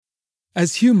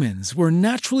As humans, we're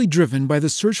naturally driven by the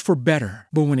search for better.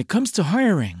 But when it comes to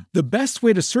hiring, the best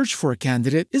way to search for a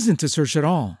candidate isn't to search at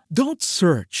all. Don't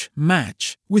search,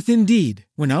 match with Indeed.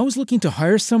 When I was looking to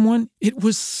hire someone, it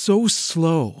was so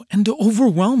slow and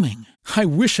overwhelming. I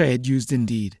wish I had used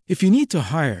Indeed. If you need to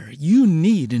hire, you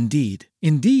need Indeed.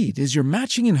 Indeed is your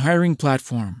matching and hiring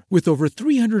platform with over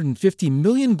 350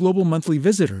 million global monthly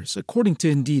visitors, according to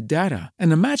Indeed data,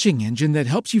 and a matching engine that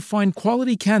helps you find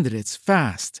quality candidates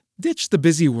fast. Ditch the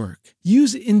busy work.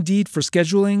 Use Indeed for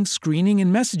scheduling, screening,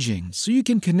 and messaging so you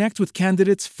can connect with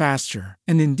candidates faster.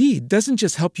 And Indeed doesn't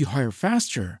just help you hire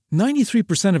faster.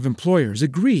 93% of employers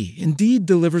agree Indeed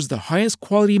delivers the highest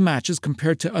quality matches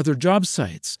compared to other job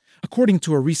sites, according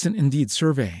to a recent Indeed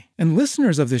survey. And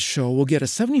listeners of this show will get a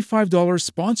 $75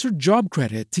 sponsored job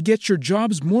credit to get your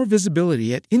jobs more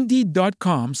visibility at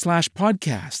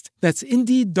Indeed.com/podcast. That's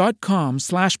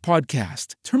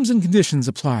Indeed.com/podcast. Terms and conditions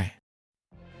apply.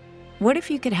 What if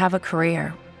you could have a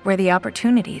career where the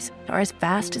opportunities are as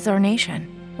vast as our nation,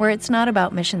 where it's not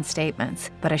about mission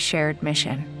statements, but a shared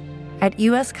mission? At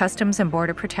U.S. Customs and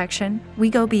Border Protection,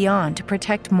 we go beyond to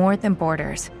protect more than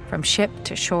borders. From ship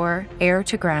to shore, air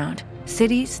to ground,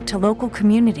 cities to local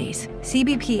communities,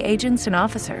 CBP agents and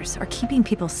officers are keeping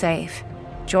people safe.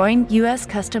 Join U.S.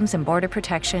 Customs and Border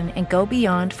Protection and go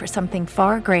beyond for something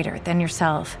far greater than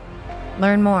yourself.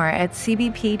 Learn more at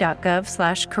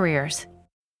cbp.gov/careers.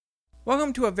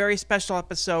 Welcome to a very special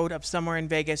episode of Somewhere in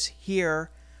Vegas here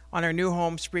on our new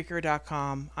home,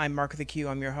 Spreaker.com. I'm Mark the Q.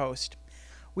 I'm your host.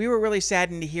 We were really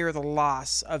saddened to hear the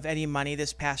loss of Eddie Money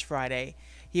this past Friday.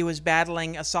 He was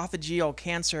battling esophageal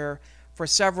cancer for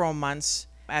several months,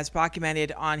 as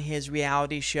documented on his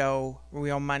reality show,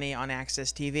 Real Money, on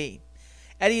Access TV.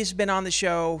 Eddie's been on the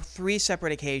show 3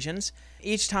 separate occasions,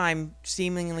 each time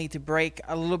seemingly to break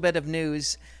a little bit of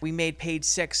news. We made page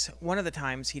 6 one of the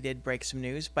times he did break some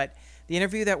news, but the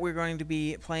interview that we're going to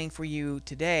be playing for you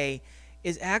today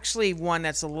is actually one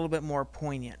that's a little bit more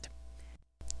poignant.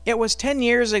 It was 10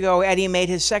 years ago Eddie made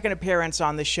his second appearance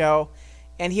on the show,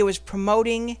 and he was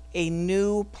promoting a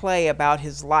new play about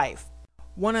his life.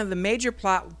 One of the major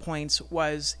plot points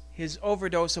was his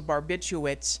overdose of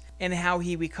barbiturates and how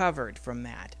he recovered from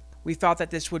that. We felt that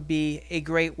this would be a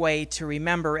great way to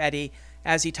remember Eddie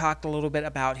as he talked a little bit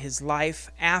about his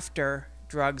life after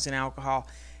drugs and alcohol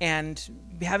and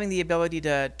having the ability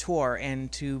to tour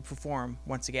and to perform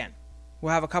once again.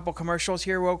 We'll have a couple commercials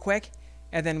here real quick,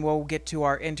 and then we'll get to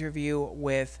our interview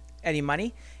with Eddie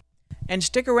Money. And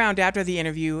stick around after the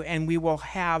interview, and we will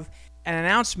have an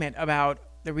announcement about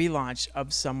the relaunch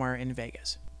of Somewhere in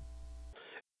Vegas.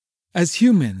 As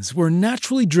humans, we're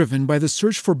naturally driven by the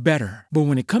search for better. But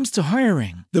when it comes to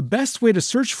hiring, the best way to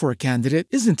search for a candidate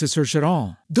isn't to search at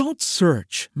all. Don't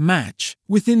search, match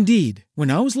with Indeed.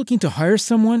 When I was looking to hire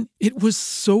someone, it was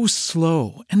so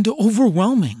slow and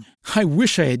overwhelming. I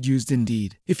wish I had used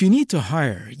Indeed. If you need to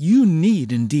hire, you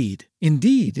need Indeed.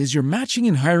 Indeed is your matching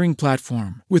and hiring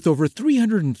platform with over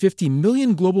 350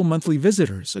 million global monthly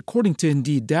visitors, according to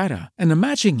Indeed data, and a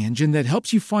matching engine that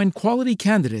helps you find quality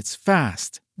candidates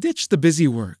fast. Ditch the busy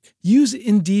work. Use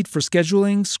Indeed for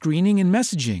scheduling, screening, and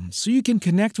messaging so you can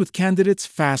connect with candidates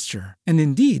faster. And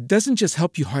Indeed doesn't just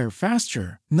help you hire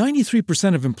faster.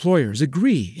 93% of employers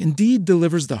agree Indeed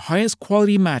delivers the highest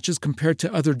quality matches compared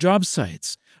to other job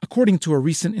sites, according to a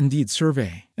recent Indeed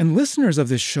survey. And listeners of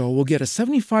this show will get a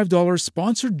 $75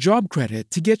 sponsored job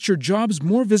credit to get your jobs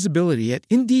more visibility at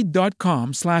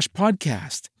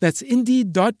Indeed.com/podcast. That's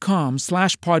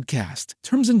Indeed.com/podcast.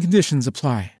 Terms and conditions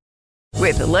apply.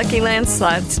 With the Lucky Land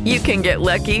Slots, you can get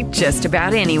lucky just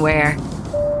about anywhere.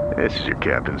 This is your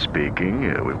captain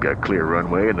speaking. We've got clear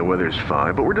runway and the weather's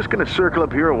fine, but we're just going to circle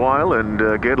up here a while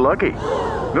and get lucky.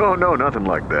 No, nothing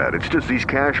like that. It's just these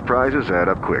cash prizes add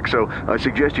up quick. So I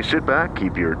suggest you sit back,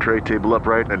 keep your tray table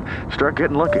upright, and start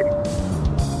getting lucky.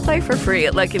 Play for free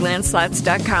at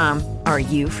LuckyLandSlots.com. Are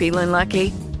you feeling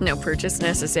lucky? No purchase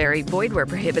necessary. Void where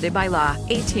prohibited by law.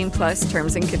 18+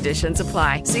 terms and conditions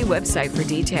apply. See website for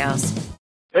details.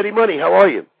 Eddie Money, how are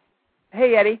you?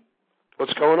 Hey, Eddie.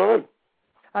 What's going on?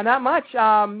 Not much.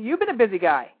 You've been a busy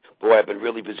guy. Boy, I've been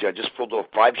really busy. I just pulled off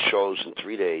 5 shows in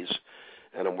 3 days,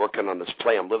 and I'm working on this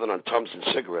play. I'm living on Tums and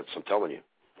cigarettes, I'm telling you.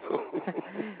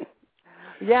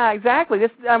 Yeah, exactly.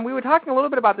 This we were talking a little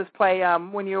bit about this play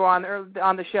when you were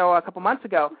on the show a couple months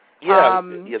ago. Yeah,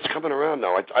 it's coming around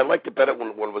now. I liked it better when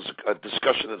it was a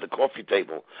discussion at the coffee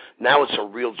table. Now it's a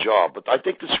real job, but I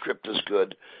think the script is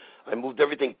good. I moved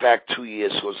everything back 2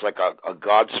 years, so it's like a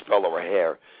godspell or a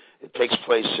hair. It takes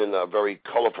place in a very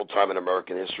colorful time in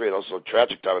American history and also a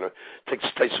tragic time. It takes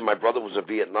place when my brother was in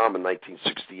Vietnam in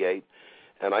 1968,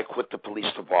 and I quit the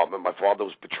police department. My father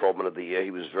was patrolman of the year.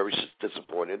 He was very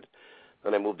disappointed.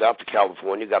 And I moved out to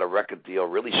California, got a record deal,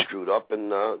 really screwed up,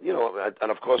 and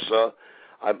and of course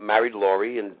I married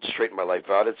Laurie and straightened my life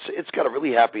out. It's got a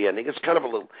really happy ending. It's kind of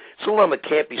it's a little on the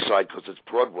campy side because it's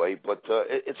Broadway, but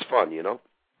it's fun, you know.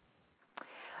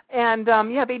 And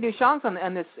you have 8 new songs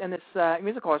in this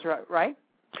musical, right?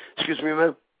 Excuse me,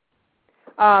 ma'am.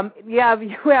 You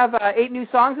have 8 new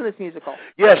songs in this musical.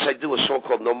 Yes, I do a song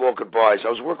called No More Goodbyes. I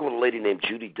was working with a lady named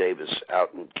Judy Davis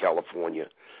out in California,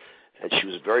 and she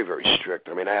was very, very strict.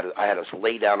 I mean, I had to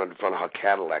lay down in front of her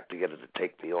Cadillac to get her to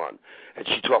take me on. And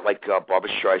she taught like Barbra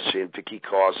Streisand, Vicky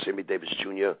Carr, Sammy Davis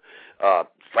Jr.,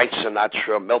 Frank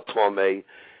Sinatra, Mel Torme.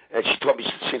 And she taught me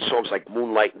to sing songs like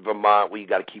Moonlight in Vermont, where you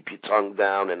got to keep your tongue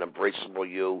down, and Embraceable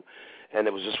You. And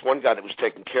there was this one guy that was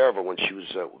taking care of her when she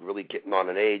was really getting on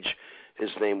in age. His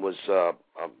name was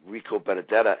Rico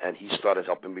Benedetta, and he started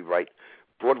helping me write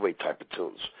Broadway type of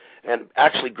tunes. And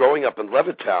actually, growing up in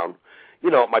Levittown, you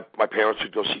know, my parents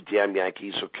would go see Damn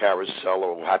Yankees or Carousel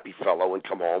or Happy Fellow and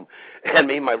come home, and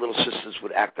me and my little sisters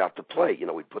would act out the play. You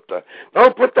know, we'd put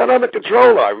don't put that on the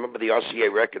controller. I remember the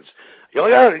RCA records. You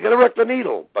got to wreck the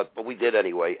needle, but we did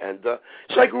anyway. And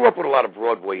so I grew up with a lot of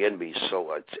Broadway in me.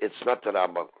 So it's not that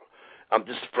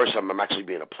this is the first time I'm actually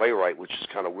being a playwright, which is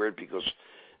kind of weird because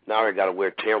now I got to wear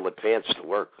tailored pants to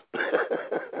work.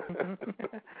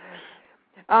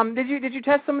 Did you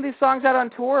test some of these songs out on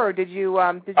tour, or did you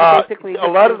basically? A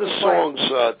lot of the songs,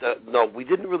 no, we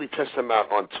didn't really test them out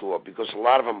on tour because a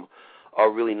lot of them are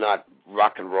really not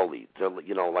rock and rolly.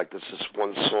 You know, like this is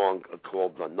one song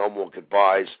called "No More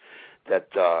Goodbyes" that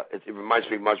it reminds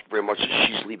me very much of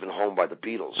 "She's Leaving Home" by the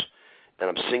Beatles, and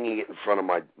I'm singing it in front of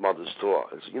my mother's door.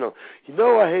 It's, you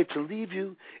know, I hate to leave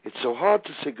you. It's so hard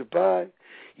to say goodbye.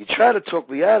 You try to talk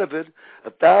me out of it,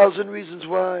 1,000 reasons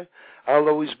why. I'll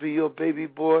always be your baby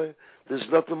boy. There's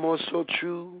nothing more so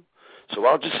true. So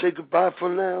I'll just say goodbye for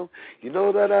now. You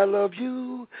know that I love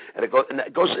you. And it goes.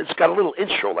 It's got a little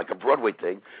intro, like a Broadway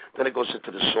thing. Then it goes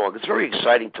into the song. It's very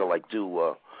exciting to like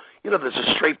do. There's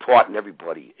a straight part in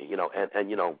everybody. And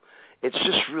it's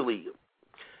just really.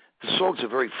 The songs are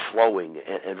very flowing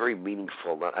and very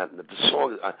meaningful. And the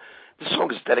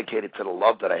song is dedicated to the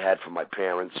love that I had for my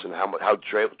parents and how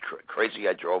crazy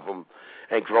I drove them.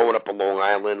 And growing up on Long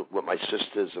Island with my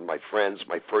sisters and my friends,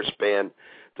 my first band,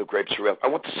 the Grapes of Wrath, I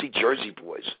went to see Jersey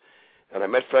Boys. And I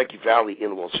met Frankie Valli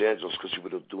in Los Angeles because we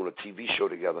were doing a TV show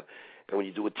together. And when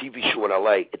you do a TV show in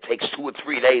L.A., it takes 2 or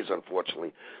 3 days,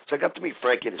 unfortunately. So I got to meet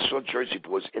Frankie and I saw Jersey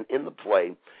Boys. And in the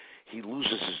play, he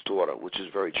loses his daughter, which is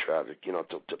very tragic, to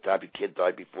have your kid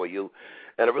die before you.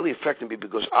 And it really affected me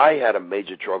because I had a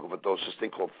major drug overdose, this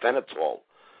thing called phenitol.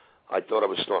 I thought I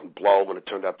was snorting blow, and it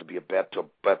turned out to be a bathtub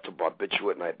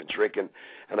barbiturate, and I had been drinking.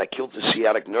 And I killed the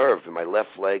sciatic nerve in my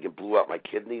left leg and blew out my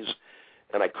kidneys.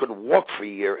 And I couldn't walk for a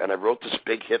year, and I wrote this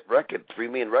big hit record, 3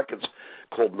 million records,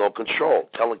 called No Control,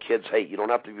 telling kids, hey, you don't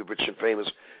have to be rich and famous.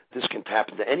 This can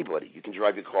happen to anybody. You can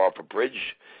drive your car off a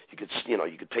bridge. You could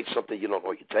take something you don't know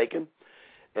what you're taking.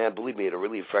 And believe me, it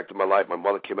really affected my life. My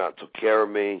mother came out and took care of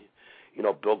me.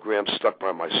 Bill Graham stuck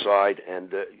by my side.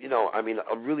 And,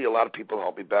 really a lot of people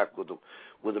helped me back with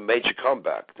a major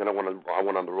comeback. Then I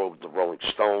went on the road with the Rolling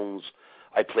Stones.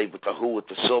 I played with The Who at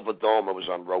the Silver Dome. I was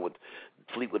on the road with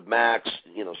Fleetwood Mac.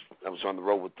 I was on the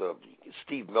road with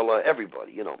Steve Miller,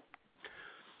 everybody,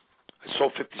 I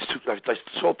sold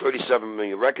 37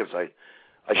 million records. I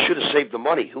should have saved the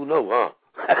money. Who knew, huh?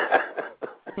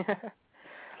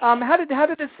 How did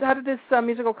this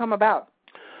musical come about?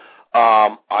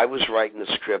 I was writing the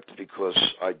script because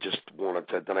I just wanted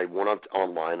to. Then I went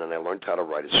online and I learned how to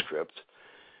write a script.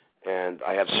 And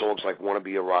I have songs like "Want to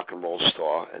Be a Rock and Roll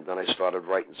Star," and then I started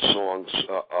writing songs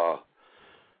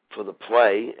for the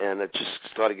play, and it just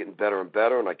started getting better and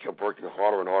better. And I kept working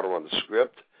harder and harder on the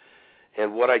script.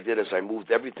 And what I did is I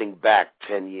moved everything back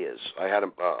 10 years. I had a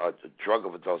drug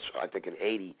overdose, I think, in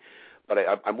 80. But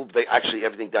I moved actually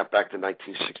everything back to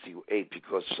 1968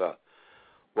 because,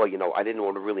 I didn't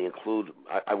want to really include.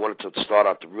 I wanted to start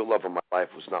out the real love of my life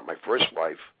was not my first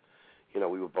wife. We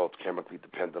were both chemically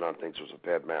dependent on things. It was a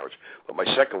bad marriage. But my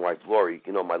second wife, Laurie,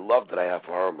 my love that I have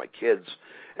for her and my kids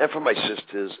and for my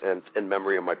sisters and in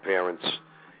memory of my parents,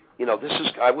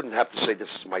 I wouldn't have to say this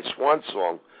is my swan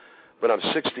song. But I'm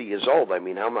 60 years old. I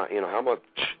mean, how much?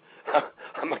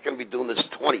 I'm not going to be doing this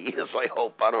 20 years. I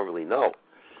hope. I don't really know,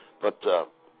 but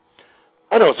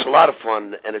I know it's a lot of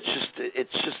fun, and it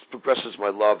just progresses my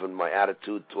love and my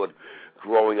attitude toward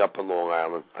growing up in Long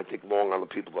Island. I think Long Island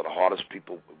people are the hardest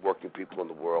people, working people in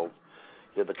the world.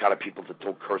 They're the kind of people that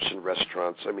don't curse in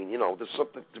restaurants. I mean, there's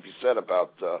something to be said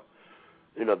about the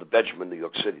Benjamin, New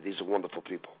York City. These are wonderful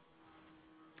people.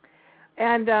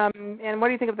 And what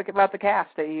do you think about the cast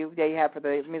that you have for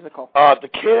the musical? The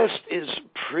cast is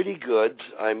pretty good.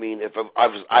 I mean, if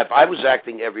I was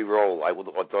acting every role, I would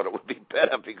have thought it would be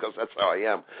better because that's how I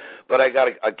am. But I got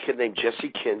a kid named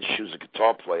Jesse Kinch, who's a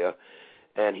guitar player,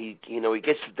 and he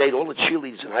gets to date all the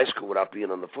cheerleaders in high school without being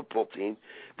on the football team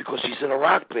because he's in a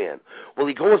rock band. Well,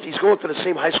 he's going to the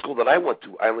same high school that I went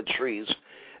to, Island Trees,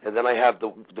 and then I have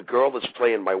the girl that's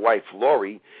playing my wife,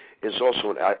 Lori, is also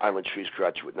an Island Trees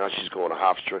graduate. Now she's going to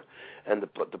Hofstra, and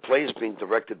the play is being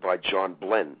directed by John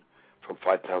Blenn from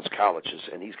Five Towns Colleges,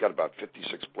 and he's got about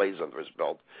 56 plays under his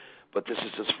belt. But this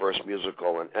is his first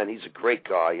musical, and he's a great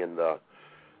guy, and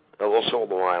also a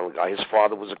Long Island guy. His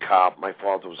father was a cop. My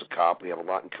father was a cop. We have a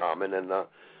lot in common, and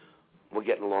we're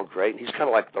getting along great. And he's kind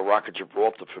of like the Rock of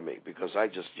Gibraltar for me because I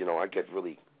just, I get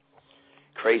really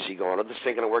crazy going, oh, this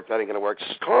ain't going to work, that ain't going to work.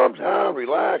 Just calm down,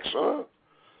 relax, huh?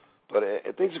 But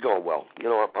things are going well.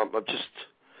 I'm just,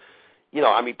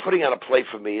 putting on a play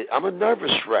for me, I'm a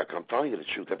nervous wreck. I'm telling you the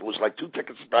truth. If it was like 2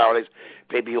 Tickets to Paradise,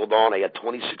 Baby Hold On, I had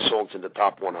 26 songs in the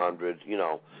top 100.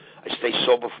 I stay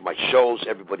sober for my shows.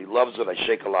 Everybody loves it. I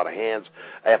shake a lot of hands.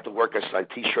 I have to work. I sign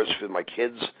T-shirts for my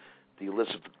kids, the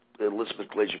Elizabeth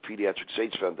Glazier Pediatric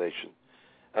AIDS Foundation.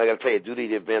 And I got to tell you, due to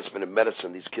the advancement in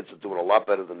medicine, these kids are doing a lot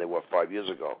better than they were 5 years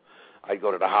ago. I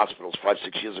go to the hospitals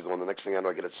 5-6 years ago, and the next thing I know,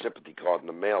 I get a sympathy card in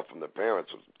the mail from their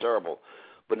parents. It's terrible.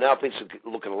 But now things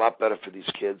are looking a lot better for these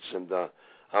kids, and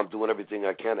I'm doing everything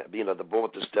I can. They're born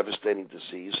with this devastating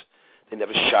disease. They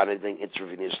never shot anything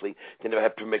intravenously. They never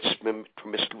had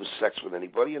promiscuous sex with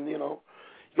anybody, and, you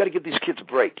got to give these kids a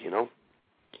break,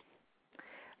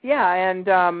 Yeah, and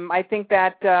I think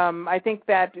that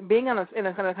being in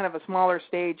a kind of a smaller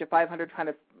stage, a 500 kind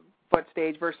of foot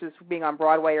stage, versus being on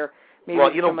Broadway or maybe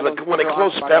when they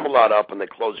close Spamalot up and they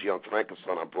close Young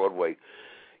Frankenstein on Broadway,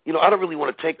 I don't really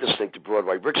want to take this thing to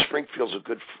Broadway. Rick Springfield's a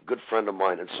good friend of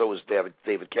mine, and so is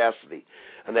David Cassidy,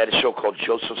 and they had a show called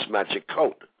Joseph's Magic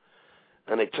Coat,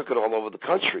 and they took it all over the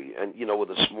country, and with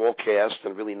a small cast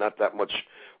and really not that much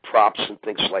props and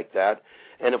things like that.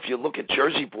 And if you look at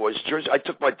Jersey Boys, I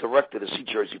took my director to see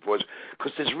Jersey Boys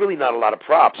because there's really not a lot of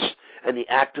props, and the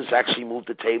actors actually move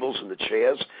the tables and the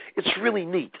chairs. It's really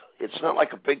neat. It's not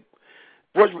like a big.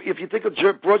 If you think of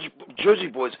Jersey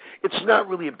Boys, it's not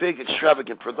really a big,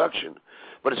 extravagant production,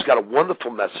 but it's got a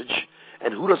wonderful message,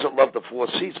 and who doesn't love the Four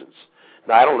Seasons?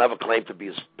 Now, I don't have a claim to be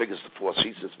as big as the Four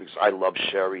Seasons because I love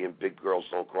Sherry and Big Girls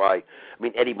Don't Cry. I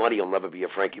mean, Eddie Money will never be a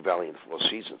Frankie Valli in the Four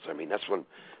Seasons. I mean,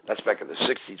 that's back in the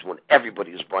 60s when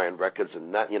everybody was buying records,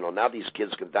 and now these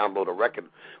kids can download a record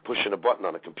pushing a button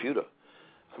on a computer.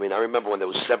 I mean, I remember when there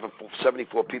was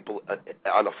 74 people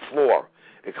on the floor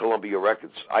at Columbia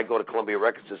Records. I go to Columbia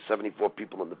Records, there's 74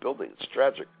 people in the building. It's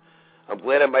tragic. I'm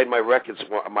glad I made my records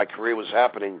when my career was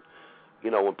happening,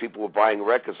 when people were buying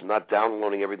records and not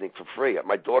downloading everything for free.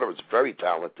 My daughter is very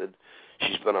talented.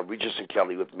 She's been on Regis and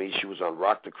Kelly with me. She was on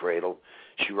Rock the Cradle.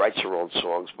 She writes her own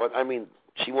songs. But, I mean,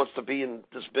 she wants to be in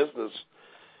this business.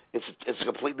 It's a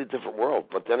completely different world.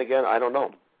 But then again, I don't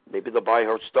know. Maybe they'll buy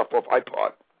her stuff off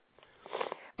iPod.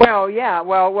 Well, yeah.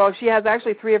 Well, she has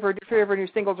actually three of her new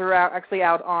singles are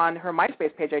out on her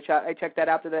MySpace page. I checked that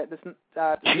out this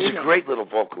She's evening. a great little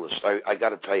vocalist. I got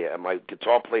to tell you, and my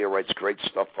guitar player writes great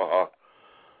stuff for her.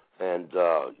 And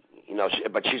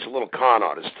but she's a little con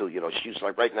artist too. She's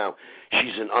like right now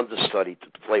she's an understudy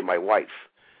to play my wife,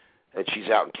 and she's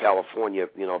out in California.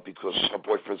 Because her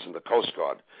boyfriend's in the Coast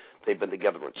Guard. They've been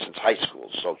together since high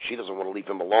school, so she doesn't want to leave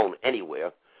him alone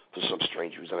anywhere for some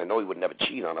strange reason. I know he would never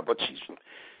cheat on her, but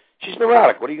she's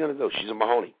neurotic. What are you going to do? She's a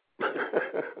Mahoney.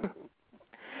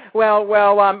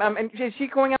 And is she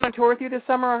going out on tour with you this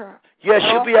summer? Yeah,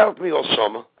 she'll be out with me all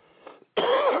summer,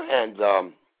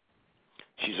 and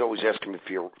she's always asking me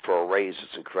for a raise.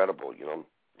 It's incredible,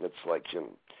 It's like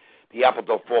the apple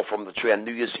don't fall from the tree. On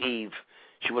New Year's Eve,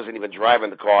 she wasn't even driving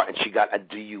the car, and she got a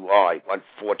DUI,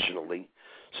 unfortunately.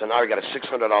 So now I got a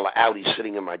 $600 Audi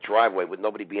sitting in my driveway with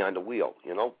nobody behind the wheel,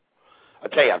 I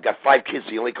tell you, I've got 5 kids.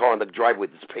 The only car in the driveway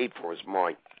that's paid for is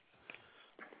mine.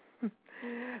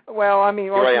 Well, I mean,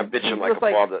 here I am bitching like a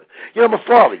father. I'm a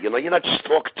father. You're not just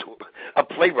talking to a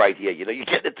playwright here. You're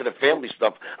getting into the family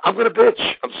stuff. I'm gonna bitch.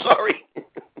 I'm sorry.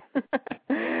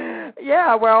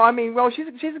 Yeah,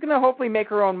 she's going to hopefully make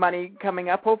her own money coming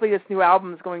up. Hopefully, this new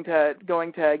album is going to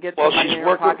get some money in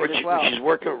her pocket as well. She's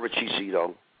working with Richie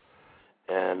Zito,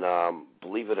 and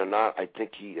believe it or not, I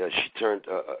think she turned.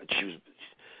 She was.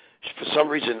 For some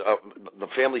reason, the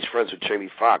family's friends with Jamie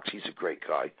Foxx. He's a great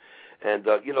guy. And,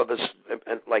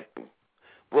 like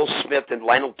Will Smith and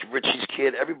Lionel Richie's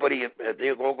kid, everybody,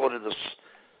 they all go to this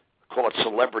call it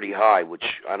Celebrity High, which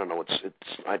I don't know. It's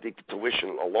I think the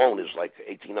tuition alone is like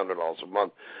 $1,800 a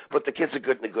month. But the kids are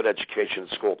good in a good education.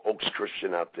 It's called Oaks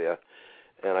Christian out there,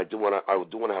 and I do want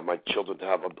to have my children to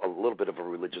have a little bit of a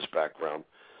religious background.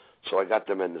 So I got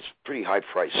them in this pretty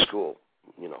high-priced school,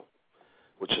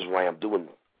 which is why I'm doing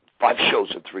 5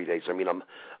 shows in 3 days. I mean,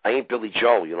 I ain't Billy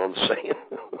Joel, you know what I'm saying?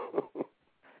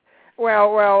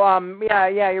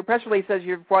 Yeah. Your press release says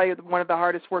you're probably one of the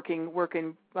hardest working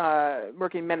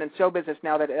men in show business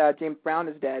now that James Brown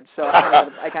is dead. So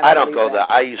I don't go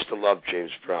there. I used to love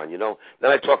James Brown.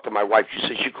 Then I talked to my wife. She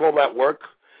says, "You call that work?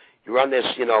 You're on this,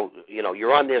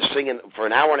 you're on there singing for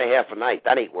an hour and a half a night.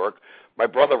 That ain't work." My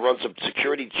brother runs a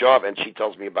security job, and she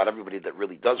tells me about everybody that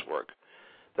really does work.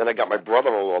 Then I got my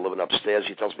brother-in-law living upstairs.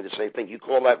 He tells me the same thing. You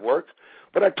call that work?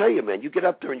 But I tell you, man, you get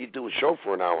up there and you do a show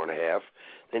for an hour and a half.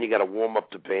 Then you got to warm up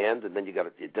the band, and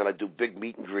then I do big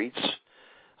meet and greets.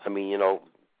 I mean,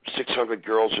 600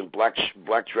 girls in black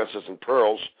dresses and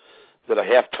pearls that are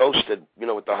half toasted,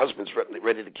 with the husbands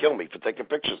ready to kill me for taking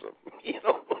pictures of them.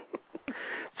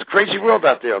 It's a crazy world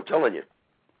out there, I'm telling you.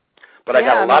 But I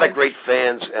got a lot of great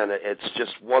fans, and it's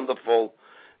just wonderful.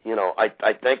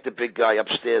 I thank the big guy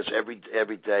upstairs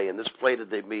every day, and this Play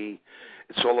Today Me,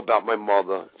 it's all about my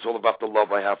mother. It's all about the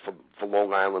love I have for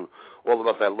Long Island, all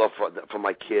about that love for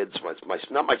my kids,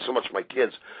 not so much my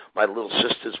kids, my little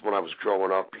sisters when I was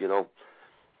growing up,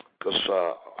 because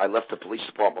I left the police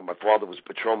department. My father was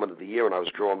patrolman of the year, and I was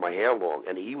growing my hair long,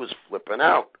 and he was flipping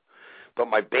out. But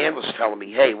my band was telling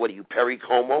me, "Hey, what are you, Perry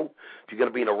Como? If you're going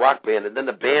to be in a rock band." And then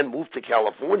the band moved to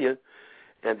California.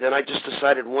 And then I just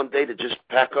decided one day to just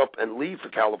pack up and leave for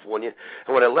California.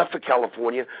 And when I left for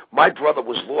California, my brother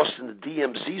was lost in the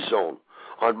DMZ zone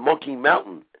on Monkey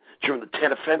Mountain during the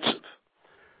Tet Offensive.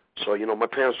 So, my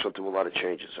parents went through a lot of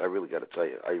changes. I really got to tell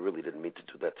you. I really didn't mean to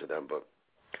do that to them, but,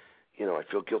 I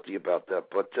feel guilty about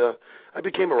that. But I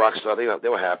became a rock star. They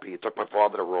were happy. I took my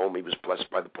father to Rome. He was blessed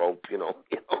by the Pope,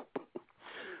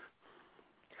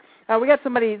 We got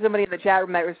somebody in the chat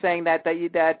room that was saying that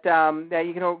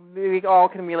we all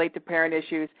can relate to parent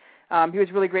issues. He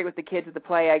was really great with the kids at the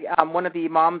play. One of the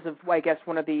moms of, I guess,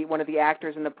 one of the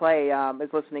actors in the play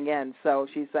is listening in. So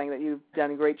she's saying that you've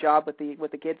done a great job with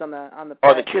the kids on the play.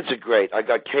 Oh, the kids are great. I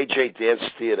got KJ Dance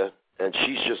Theater, and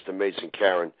she's just amazing.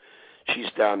 Karen,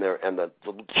 she's down there, and the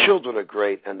children are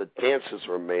great, and the dancers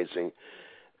are amazing.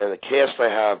 And the cast I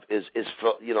have is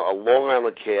for, a Long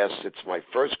Island cast. It's my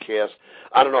first cast.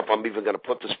 I don't know if I'm even going to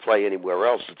put this play anywhere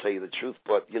else, to tell you the truth.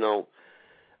 But,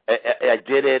 I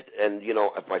did it, and,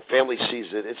 if my family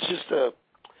sees it, it's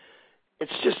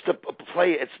just a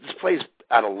play. This play's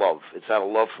out of love. It's out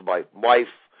of love for my wife,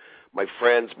 my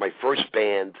friends, my first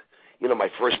band.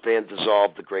 My first band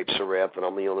dissolved, the Grapes of Wrath, and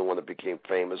I'm the only one that became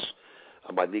famous.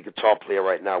 My lead guitar player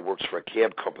right now works for a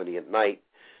cab company at night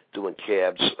doing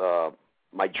cabs.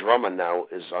 My drummer now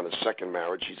is on his second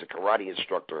marriage. He's a karate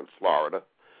instructor in Florida.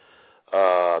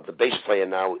 The bass player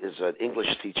now is an English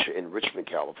teacher in Richmond,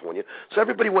 California. So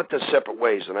everybody went their separate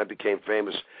ways, and I became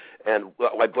famous. And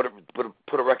I put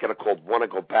a record called "Wanna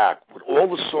Go Back" with all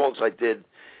the songs I did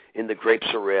in the Grapes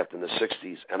of Wrath in the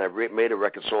 '60s, and I made a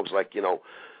record songs like we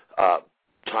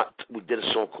did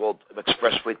a song called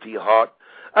 "Expressway to Your Heart."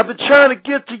 I've been trying to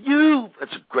get to you.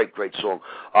 That's a great, great song.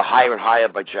 Higher and Higher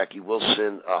by Jackie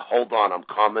Wilson. Hold On, I'm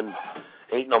Coming.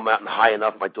 Ain't No Mountain High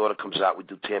Enough. My daughter comes out. We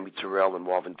do Tammy Terrell and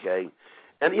Marvin Gaye.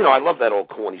 And, I love that old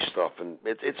corny stuff. And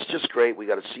it's just great. We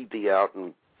got a CD out.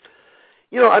 And,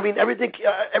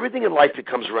 everything in life, it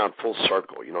comes around full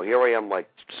circle. Here I am, like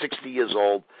 60 years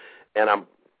old, and I'm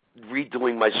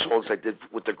redoing my songs I did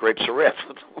with the Grapes of Wrath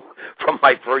from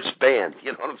my first band.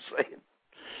 You know what I'm saying?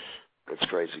 It's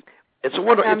crazy. It's a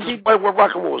wonder.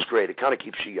 Rock and roll is great. It kind of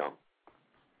keeps you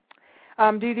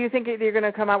young. Do you think you're going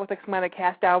to come out with some kind of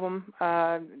cast album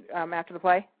after the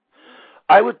play?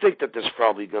 I would think that there's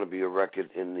probably going to be a record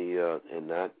in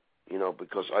that,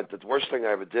 because the worst thing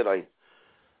I ever did, I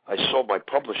sold my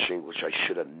publishing, which I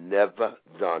should have never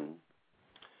done,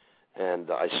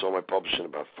 and I sold my publishing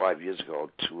about 5 years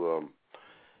ago to,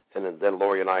 and then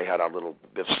Lori and I had our little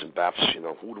biffs and baffs.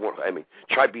 Who'd want?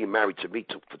 Try being married to me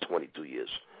for 22 years.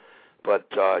 But,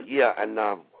 and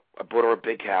I bought her a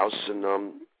big house, and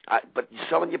but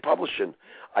selling your publishing,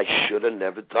 I should have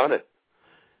never done it.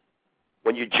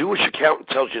 When your Jewish accountant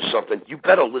tells you something, you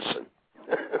better listen.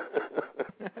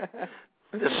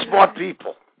 They're smart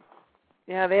people.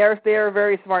 Yeah, they are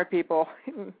very smart people.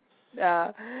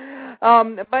 But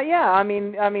yeah,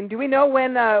 do we know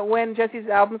when Jesse's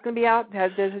album's going to be out?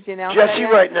 Has she announced that Jesse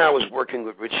yet? right now is working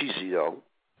with Richie Zito.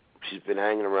 She's been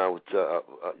hanging around with, a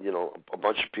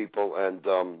bunch of people, and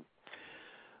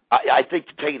I think,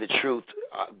 to tell you the truth,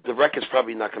 the record's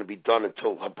probably not going to be done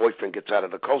until her boyfriend gets out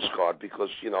of the Coast Guard because,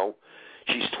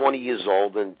 she's 20 years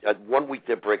old, and at 1 week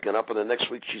they're breaking up, and the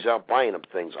next week she's out buying him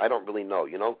things. I don't really know,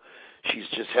 She's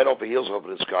just head over heels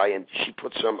over this guy, and she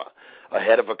puts him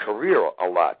ahead of a career a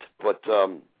lot. But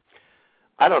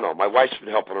I don't know. My wife's been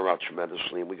helping her out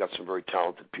tremendously, and we got some very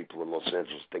talented people in Los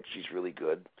Angeles think she's really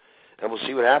good, and we'll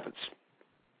see what happens.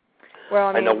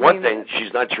 Well, I know one thing,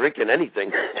 she's not drinking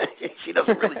anything. She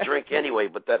doesn't really drink anyway,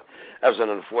 but that was an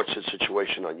unfortunate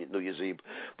situation on New Year's Eve.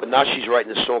 But now she's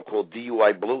writing a song called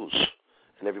DUI Blues,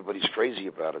 and everybody's crazy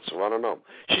about it, so I don't know.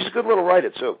 She's a good little writer,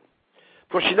 too. Of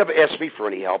course, she never asked me for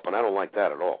any help, and I don't like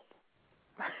that at all.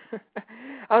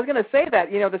 I was going to say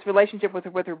that, this relationship with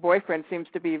her boyfriend seems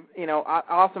to be,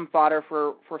 awesome fodder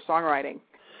for songwriting.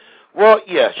 Well,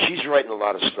 yeah, she's writing a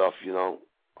lot of stuff,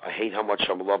 I hate how much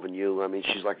I'm loving you. I mean,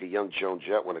 she's like a young Joan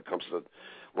Jett when it comes to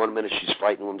 1 minute she's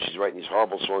fighting him, she's writing these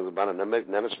horrible songs about it, and then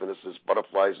the next minute there's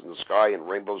butterflies in the sky and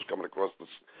rainbows coming across the,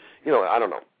 I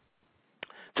don't know.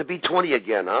 To be 20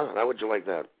 again, huh? How would you like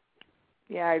that?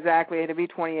 Yeah, exactly. To be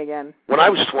 20 again. When I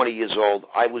was 20 years old,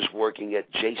 I was working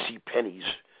at J.C. Penney's.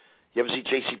 You ever see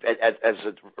J.C. as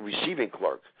a receiving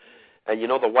clerk? And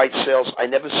the white sales, I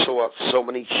never saw so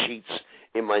many sheets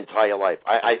in my entire life.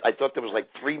 I thought there was like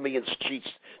 3 million sheets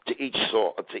to each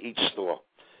store.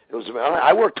 It was.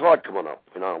 I worked hard coming up.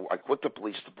 I quit the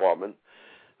police department.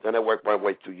 Then I worked my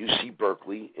way through UC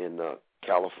Berkeley in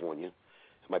California.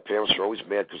 My parents were always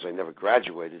mad because I never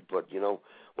graduated. But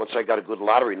once I got a good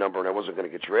lottery number and I wasn't going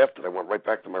to get drafted, I went right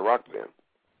back to my rock band.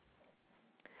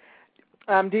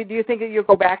 Do you think that you'll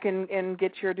go back and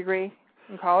get your degree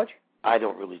in college? I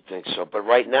don't really think so. But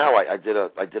right now, I did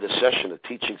a session, a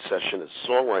teaching session, a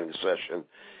songwriting session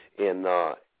in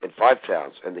 5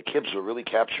 towns, and the kids were really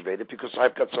captivated because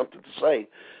I've got something to say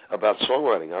about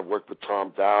songwriting. I've worked with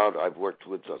Tom Dowd. I've worked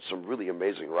with some really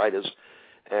amazing writers,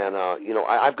 and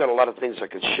I've got a lot of things I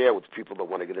can share with people that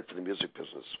want to get into the music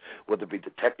business, whether it be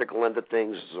the technical end of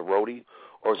things as a roadie,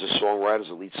 or as a songwriter, as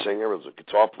a lead singer, as a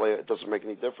guitar player. It doesn't make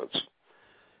any difference.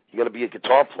 You're going to be a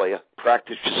guitar player,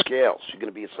 practice your scales. You're going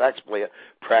to be a sax player,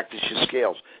 practice your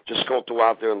scales. Just don't go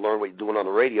out there and learn what you're doing on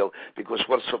the radio, because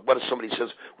what if somebody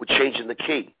says, we're changing the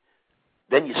key?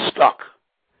 Then you're stuck,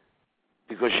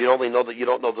 because you only know that you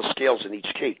don't know the scales in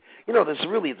each key. There's a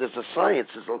science,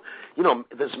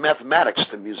 there's mathematics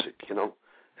to music, and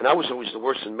I was always the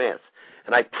worst in math.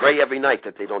 And I pray every night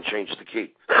that they don't change the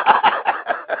key.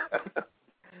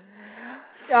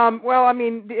 Well, I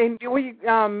mean, do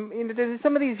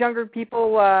some of these younger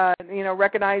people,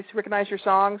 recognize your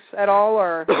songs at all,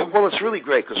 or? Well, it's really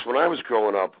great because when I was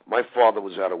growing up, my father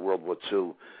was out of World War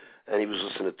II, and he was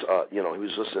listening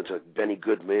to Benny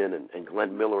Goodman and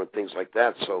Glenn Miller and things like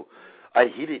that. So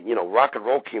he didn't, rock and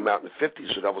roll came out in the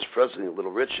 50s with Elvis Presley and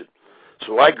Little Richard.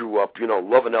 So I grew up,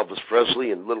 loving Elvis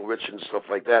Presley and Little Richard and stuff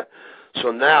like that.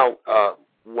 So now,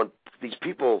 when these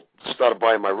people started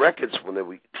buying my records when they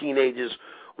were teenagers,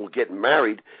 were getting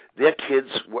married, their kids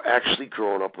were actually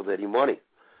growing up with Eddie Money.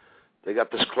 They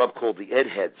got this club called the Ed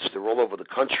Heads. They're all over the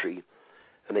country,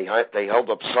 and they held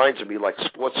up signs of me like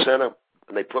Sports Center,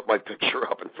 and they put my picture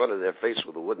up in front of their face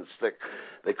with a wooden stick.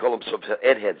 They call themselves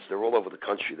Ed Heads. They're all over the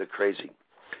country. They're crazy.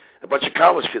 A bunch of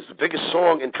college kids. The biggest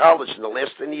song in college in the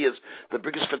last 10 years, the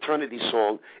biggest fraternity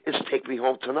song is Take Me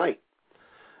Home Tonight.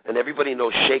 And everybody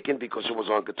knows Shakin' because it was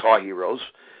on Guitar Heroes.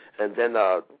 And then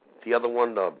the other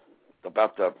one,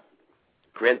 about the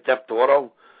Grand Theft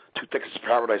Auto, Two Tickets to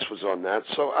Paradise was on that.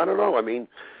 So I don't know. I mean,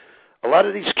 a lot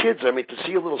of these kids, to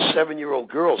see a little 7-year-old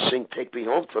girl sing Take Me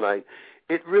Home Tonight,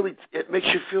 it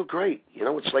makes you feel great.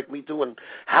 It's like me doing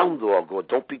Hound Dog or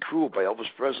Don't Be Cruel by Elvis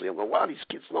Presley. I'm going, wow, these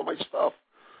kids know my stuff.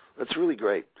 That's really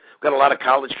great. I've got a lot of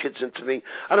college kids into me.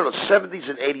 I don't know, 70s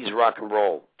and 80s rock and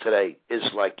roll today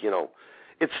is like,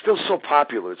 it's still so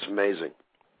popular. It's amazing.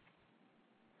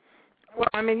 Well,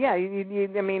 I mean, yeah.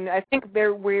 I think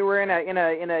we were in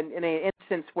an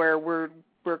instance where we're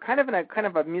kind of in a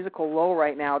musical lull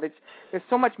right now. There's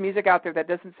so much music out there that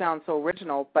doesn't sound so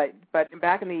original, but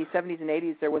back in the 70s and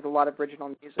 80s there was a lot of original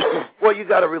music. Well, you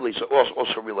got to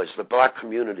also realize the black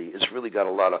community has really got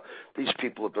a lot of. These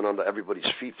people have been under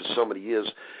everybody's feet for so many years,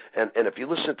 and if you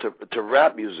listen to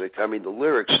rap music, I mean the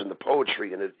lyrics and the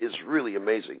poetry, and it is really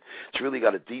amazing. It's really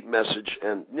got a deep message,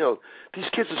 and these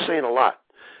kids are saying a lot.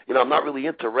 I'm not really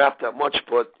into rap that much,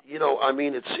 but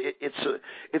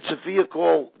it's a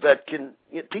vehicle that can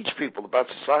teach people about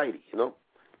society.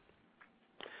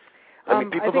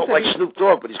 People don't like Snoop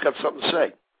Dogg, but he's got something to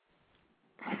say.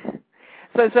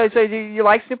 So you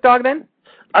like Snoop Dogg then?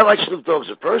 I like Snoop Dogg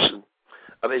as a person.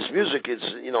 His music is,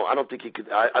 I don't think he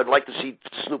could. I'd like to see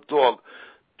Snoop Dogg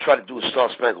try to do a Star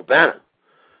Spangled Banner.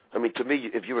 I mean, to me,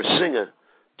 if you're a singer,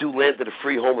 do Land of the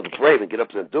Free, Home of the Brave, and get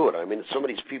up there and do it. I mean, some of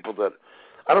these people that,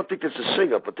 I don't think there's a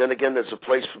singer, but then again, there's a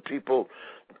place for people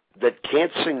that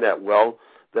can't sing that well,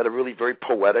 that are really very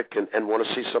poetic and want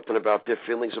to say something about their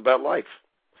feelings about life.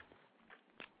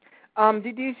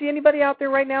 Do you see anybody out there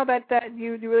right now that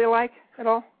you really like at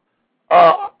all?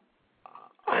 I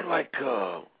like,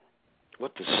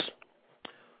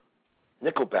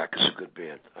 Nickelback is a good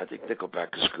band. I think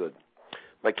Nickelback is good.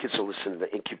 My kids are listening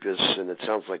to Incubus, and it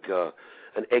sounds like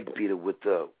an egg beater with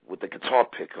the guitar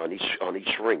pick on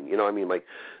each ring. You know what I mean? Like,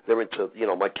 they're into,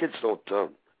 my kids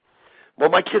don't,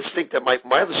 my kids think that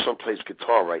my other son plays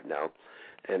guitar right now,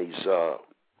 and he's a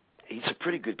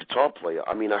pretty good guitar player.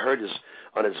 I mean, I heard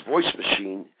on his voice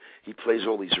machine, he plays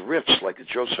all these riffs like a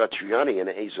Joe Satriani, and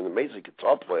he's an amazing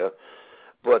guitar player.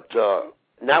 But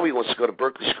now he wants to go to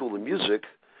Berklee School of Music,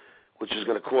 which is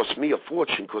going to cost me a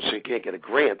fortune because he can't get a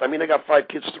grant. I mean, I got 5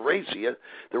 kids to raise here.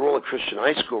 They're all in Christian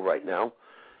high school right now,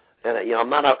 and I'm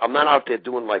not out there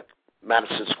doing like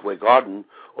Madison Square Garden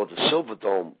or the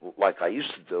Silverdome like I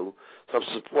used to do. So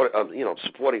I'm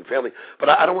supporting family. But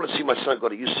I don't want to see my son go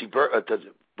to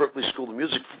Berklee School of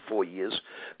Music for 4 years,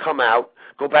 come out,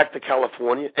 go back to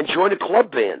California, and join a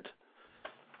club band.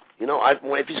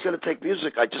 If he's going to take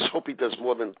music, I just hope he does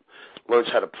more than learns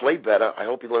how to play better. I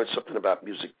hope he learns something about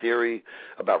music theory,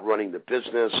 about running the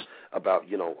business, about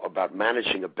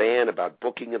managing a band, about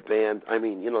booking a band. I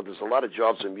mean, there's a lot of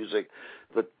jobs in music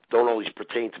that don't always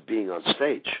pertain to being on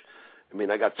stage. I mean,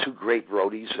 I got 2 great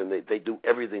roadies, and they do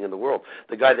everything in the world.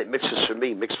 The guy that mixes for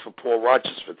me mixed for Paul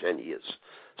Rogers for 10 years,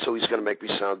 so he's going to make me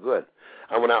sound good.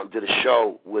 I went out and did a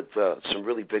show with some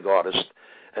really big artists,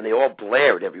 and they all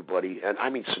blared everybody. And I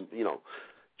mean,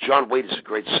 John Waite is a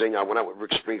great singer. I went out with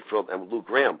Rick Springfield and Lou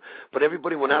Gramm. But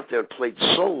everybody went out there and played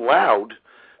so loud,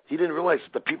 he didn't realize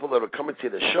that the people that were coming to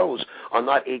the shows are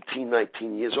not 18,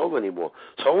 19 years old anymore.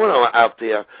 So I went out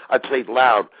there, I played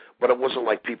loud, but it wasn't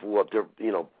like people were, their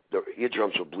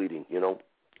eardrums were bleeding,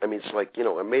 I mean, it's like,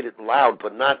 I made it loud,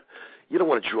 but not, you don't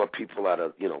want to draw people out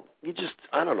of,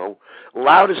 I don't know.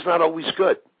 Loud is not always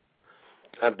good.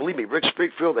 And believe me, Rick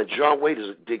Springfield and John Waite,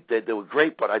 they were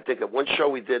great, but I think at one show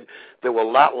we did, they were a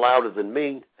lot louder than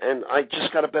me, and I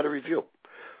just got a better review.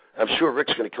 I'm sure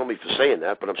Rick's going to kill me for saying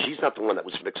that, but she's not the one that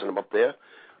was mixing them up there.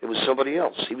 It was somebody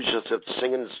else. He was just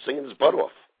singing his butt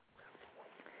off.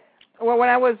 Well, when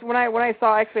I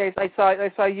saw, actually, I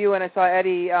saw you and I saw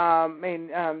Eddie.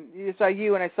 You saw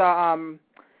you and I saw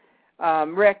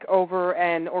Rick over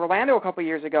in Orlando a couple of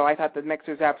years ago. I thought the mix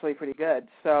was absolutely pretty good.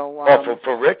 So.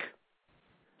 For Rick.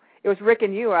 It was Rick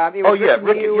and you. Rick.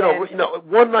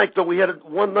 One night though, we had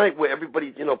one night where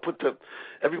everybody,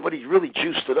 everybody really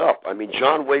juiced it up. I mean,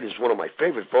 John Waite is one of my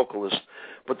favorite vocalists,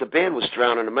 but the band was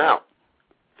drowning him out.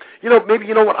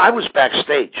 Maybe what? I was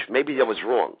backstage. Maybe I was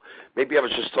wrong. Maybe I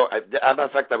was just talking. In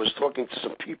fact, I was talking to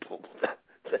some people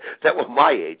that were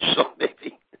my age, so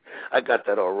maybe I got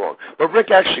that all wrong. But Rick,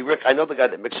 I know the guy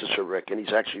that mixes for Rick, and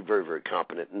he's actually very, very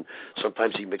competent. And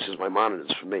sometimes he mixes my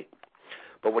monitors for me.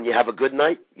 But when you have a good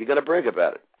night, you're going to brag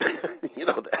about it. You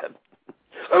know that.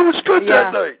 I was good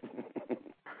that night.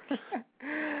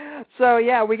 So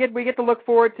yeah, we get to look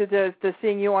forward to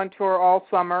seeing you on tour all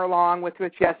summer along with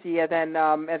Jesse, and then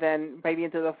maybe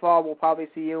into the fall we'll probably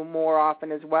see you more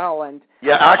often as well. And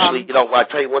yeah, actually, I'll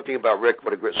tell you one thing about Rick.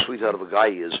 What a great sweetheart of a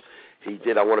guy he is. He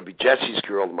did I Want to Be Jesse's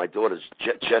Girl. My daughter's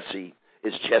Jessie,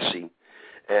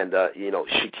 and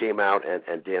she came out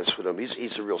and danced with him.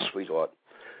 He's a real sweetheart.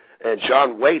 And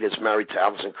John Waite is married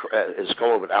to is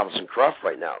going with Alison Krauth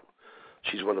right now.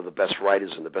 She's one of the best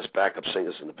writers and the best backup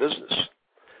singers in the business.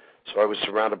 So I was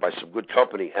surrounded by some good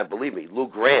company. And believe me, Lou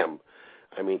Gramm,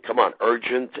 I mean, come on,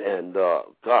 Urgent and,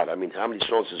 God, I mean, how many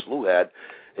songs has Lou had?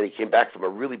 And he came back from a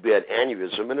really bad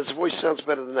aneurysm, and his voice sounds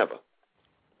better than ever.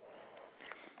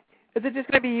 Is it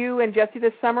just going to be you and Jesse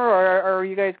this summer, or are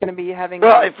you guys going to be having...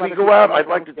 Well, if we go out, I'd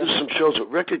like to do some shows with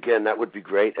Rick again. That would be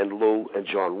great, and Lou and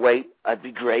John Waite. That'd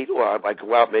be great. Or I'd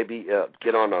go out, maybe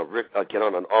get on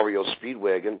an REO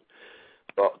Speedwagon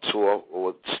tour,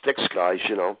 or Styx guys,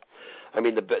 I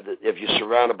mean, if you're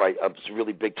surrounded by a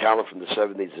really big talent from the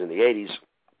 70s and the 80s,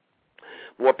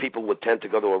 more people would tend to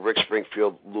go to a Rick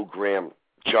Springfield, Lou Gramm,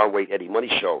 John Waite, Eddie Money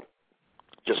show.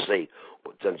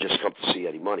 Than just come to see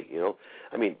Eddie Money,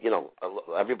 I mean,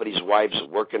 everybody's wives are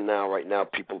working right now.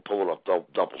 People pulling up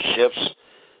double shifts.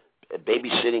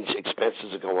 Babysitting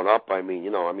expenses are going up. I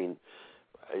mean,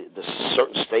 there's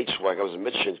certain states, like I was in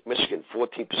Michigan,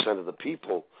 14% of the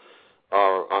people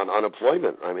are on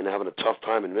unemployment. I mean, they're having a tough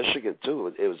time in Michigan,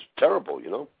 too. It was terrible,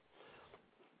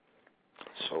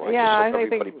 So I just hope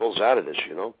everybody pulls out of this,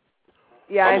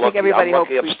 Yeah, I think everybody hopes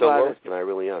I'm we still saw working. I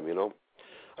really am, you know.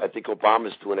 I think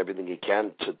Obama's doing everything he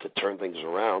can to turn things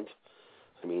around.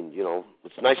 I mean, you know,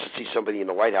 it's nice to see somebody in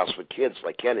the White House with kids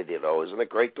like Kennedy, though. Isn't it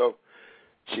great, though?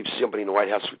 See somebody in the White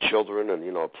House with children and,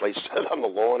 you know, a place on the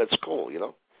lawn. It's cool, you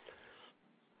know.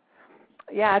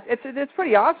 Yeah, it's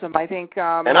pretty awesome, I think.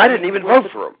 And I didn't even vote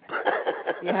for him.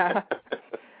 Yeah.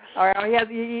 All right.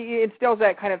 He instills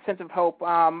that kind of sense of hope.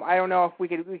 I don't know if we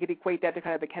could equate that to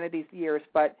kind of the Kennedy years,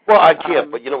 but well, I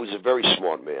can't. But you know, he's a very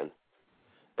smart man,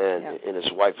 and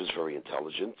his wife is very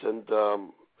intelligent, and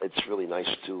it's really nice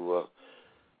to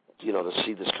you know, to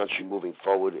see this country moving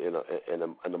forward in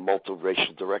a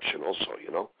multiracial direction. Also,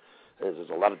 you know, and there's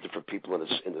a lot of different people in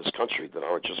this country that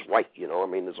aren't just white. You know, I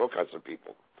mean, there's all kinds of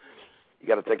people. You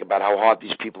got to think about how hard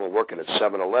these people are working at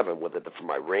 7-Eleven, whether they're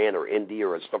from Iran or India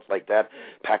or stuff like that,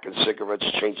 packing cigarettes,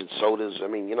 changing sodas. I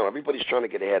mean, you know, everybody's trying to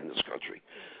get ahead in this country.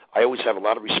 I always have a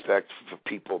lot of respect for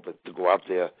people that to go out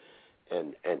there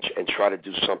and try to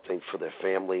do something for their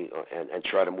family and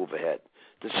try to move ahead.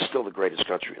 This is still the greatest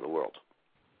country in the world.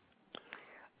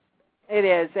 It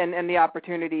is, and the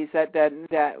opportunities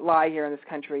that lie here in this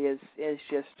country is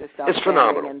just outstanding. It's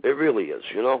phenomenal. It really is,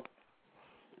 you know.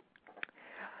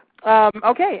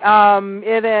 Okay.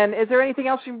 And then, is there anything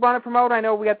else you want to promote? I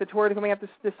know we got the tour coming up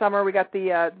this summer. We got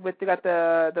the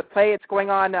play. It's going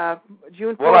on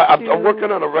June 4th. Well, I'm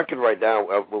working on a record right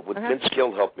now. With Vince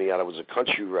Gill helped me out. It was a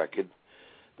country record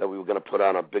that we were going to put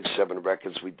on Big 7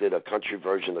 Records. We did a country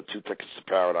version of 2 Tickets to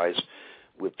Paradise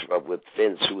with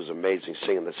Vince, who was amazing,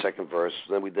 singing the second verse.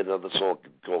 Then we did another song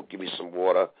called Give Me Some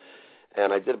Water.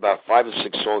 And I did about 5 or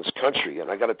 6 songs country. And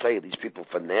I got to tell you, these people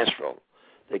from Nashville,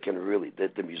 they can really,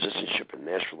 the musicianship in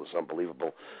Nashville is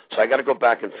unbelievable. So I got to go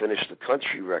back and finish the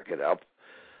country record up.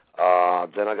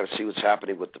 Then I got to see what's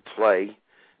happening with the play.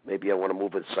 Maybe I want to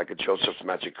move it. It's like a Joseph's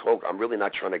Magic Cloak. I'm really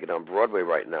not trying to get on Broadway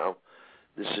right now.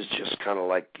 This is just kind of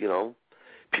like, you know,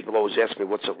 people always ask me,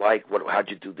 what's it like? How'd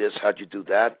you do this? How'd you do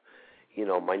that? You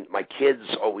know, my kids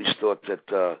always thought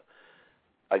that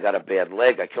I got a bad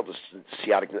leg. I killed a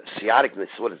sciatic.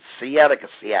 What is it?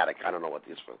 Sciatic? I don't know what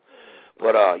this is.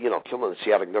 But, you know, killing the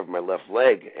sciatic nerve in my left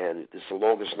leg, and it's the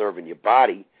longest nerve in your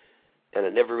body, and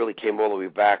it never really came all the way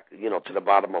back, you know, to the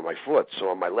bottom of my foot. So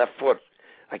on my left foot,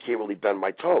 I can't really bend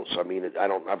my toes. I mean, I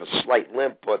don't have a slight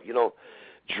limp, but, you know,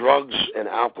 drugs and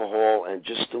alcohol and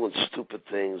just doing stupid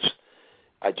things,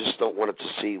 I just don't want it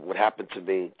to see what happened to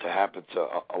me to happen to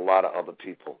a lot of other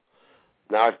people.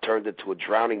 Now I've turned into a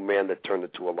drowning man that turned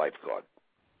into a lifeguard.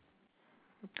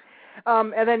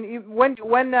 And then when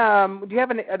do you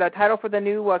have a title for the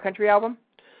new country album?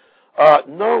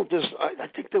 No, I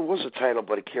think there was a title,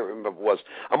 but I can't remember what it was.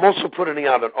 I'm also putting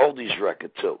out an oldies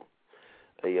record too.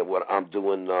 What I'm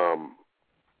doing,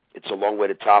 it's A Long Way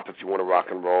to Top. If you want to rock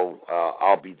and roll,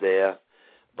 I'll Be There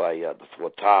by the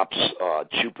Four Tops.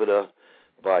 Jupiter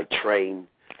by Train.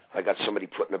 I got somebody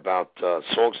putting about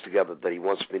songs together that he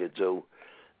wants me to do,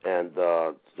 and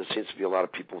there seems to be a lot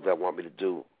of people that want me to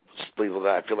do. Believe it or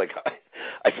not, I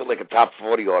feel like a top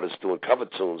 40 artist doing cover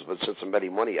tunes, but since I'm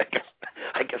making money,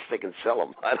 I guess they can sell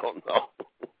them. I don't know.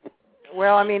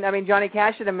 Well, I mean, Johnny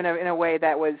Cash did them in a way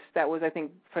that was I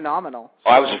think phenomenal. So.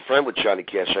 I was a friend with Johnny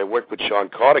Cash. I worked with Sean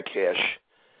Carter Cash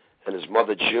and his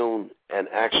mother June, and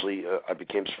actually I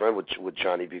became friends with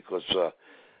Johnny because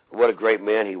what a great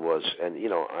man he was. And you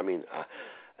know, I mean,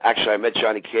 actually I met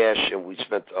Johnny Cash and we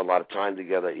spent a lot of time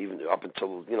together, even up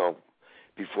until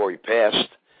before he passed.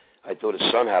 I thought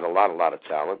his son had a lot of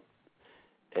talent,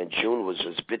 and June was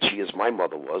as bitchy as my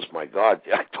mother was. My God,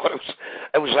 I thought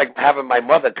it was like having my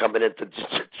mother coming into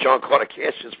John Carter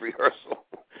Cash's rehearsal.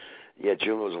 Yeah,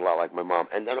 June was a lot like my mom.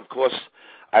 And then, of course,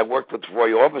 I worked with Roy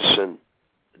Orbison.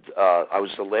 I was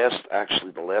the last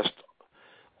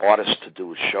artist to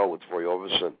do a show with Roy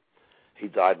Orbison. He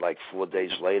died like 4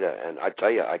 days later, and I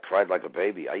tell you, I cried like a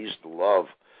baby. I used to love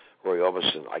Roy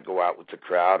Orbison. I go out with the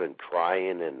crowd and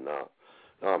crying and.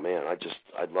 Oh man,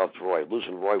 I loved Roy.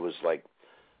 Losing Roy was like,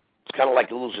 it's kind of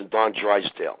like losing Don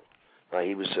Drysdale.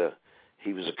 He was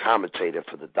a commentator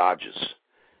for the Dodgers,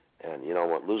 and you know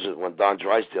when Don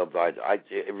Drysdale died,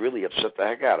 it really upset the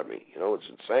heck out of me. You know,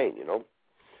 it's insane. You know,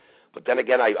 but then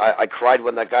again, I cried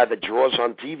when that guy that draws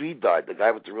on TV died, the guy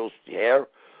with the real hair,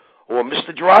 or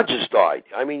Mr. Rogers died.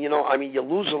 I mean, you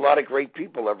lose a lot of great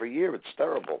people every year. It's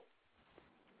terrible.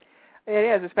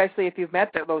 It is, especially if you've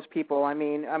met those people. I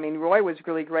mean, Roy was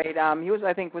really great. He was,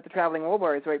 I think, with the Traveling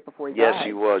Wilburys right before he died. Yes,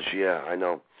 he was. Yeah, I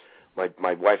know.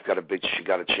 My wife got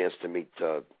a chance to meet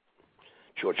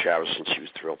George Harrison. She was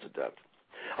thrilled to death.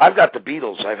 I've got the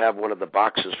Beatles. I have one of the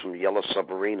boxes from the Yellow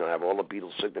Submarine. I have all the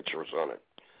Beatles signatures on it.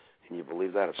 Can you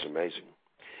believe that? It's amazing.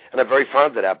 And I'm very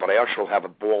fond of that, but I also have a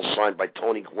ball signed by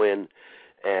Tony Gwynn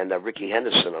and Ricky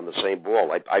Henderson on the same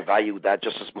ball. I value that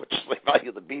just as much as I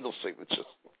value the Beatles signatures.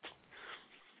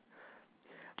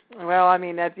 Well, I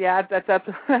mean, that's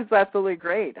absolutely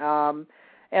great. And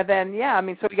then, yeah, I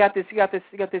mean, so you got this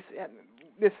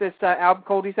album,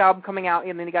 Coldie's album coming out,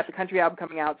 and then you got the country album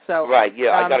coming out. So right,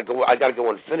 yeah, I gotta go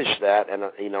and finish that, and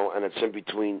and it's in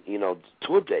between,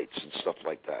 tour dates and stuff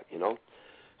like that.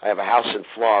 I have a house in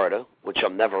Florida, which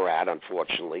I'm never at,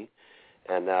 unfortunately,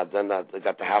 and then I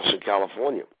got the house in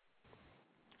California.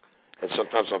 And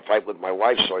sometimes I fight with my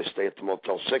wife, so I stay at the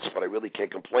Motel 6, but I really can't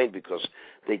complain because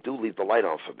they do leave the light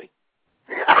on for me.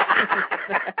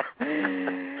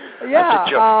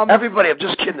 Yeah. Everybody, I'm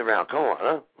just kidding around. Come on,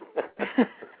 huh?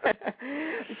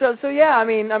 So yeah, I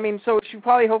mean, so we should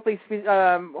probably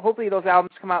hopefully those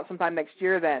albums come out sometime next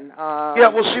year. Then. Yeah,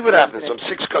 we'll see what happens. I'm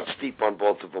 6 cuts deep on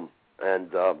both of them,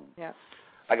 and yeah.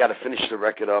 I got to finish the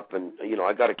record up, and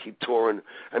I got to keep touring.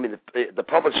 I mean, the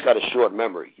public's got a short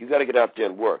memory. You got to get out there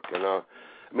and work. And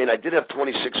I did have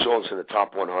 26 songs in the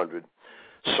top 100.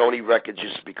 Sony Records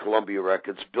used to be Columbia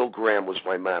Records. Bill Graham was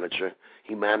my manager.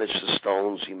 He managed the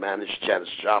Stones. He managed Janis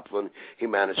Joplin. He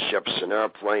managed Jefferson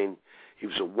Airplane. He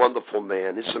was a wonderful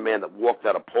man. This is a man that walked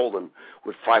out of Poland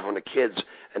with 500 kids,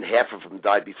 and half of them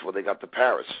died before they got to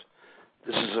Paris.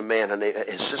 This is a man, and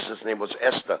his sister's name was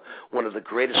Esther, one of the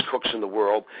greatest cooks in the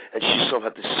world, and she still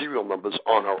had the serial numbers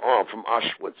on her arm from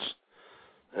Auschwitz.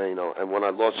 And when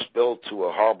I lost Bill to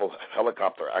a horrible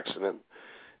helicopter accident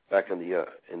back in the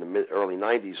early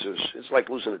 90s, it's like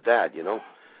losing a dad,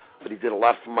 But he did a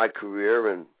lot for my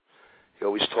career, and he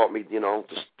always taught me,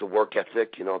 just the work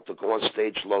ethic, to go on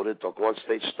stage loaded, don't go on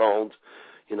stage stoned.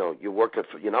 You're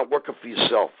not working for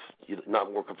yourself. You're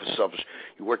not working for selfish.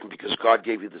 You're working because God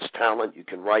gave you this talent. You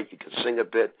can write, you can sing a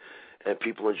bit, and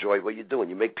people enjoy what you're doing.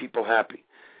 You make people happy.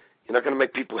 You're not going to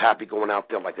make people happy going out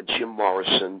there like a Jim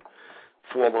Morrison,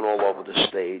 falling all over the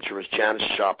stage, or as Janis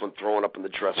Joplin throwing up in the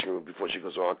dressing room before she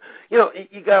goes on. You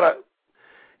gotta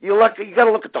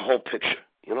look at the whole picture.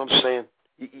 You know what I'm saying?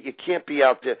 You can't be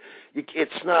out there.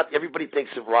 It's not. Everybody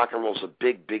thinks that rock and roll's a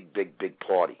big, big, big, big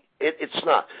party. It's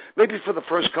not. Maybe for the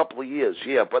first couple of years,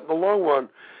 yeah, but in the long run,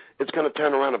 it's going to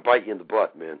turn around and bite you in the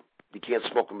butt, man. You can't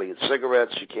smoke a million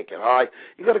cigarettes. You can't get high.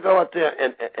 You got to go out there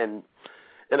and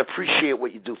appreciate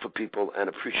what you do for people, and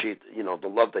appreciate the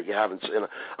love that you have. And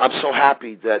I'm so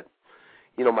happy that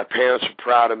my parents are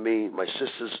proud of me. My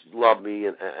sisters love me,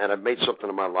 and I've made something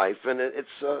of my life, and it's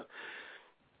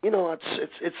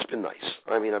been nice.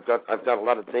 I mean, I've got a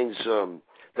lot of things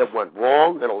that went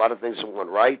wrong and a lot of things that went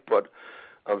right, but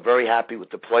I'm very happy with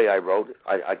the play I wrote.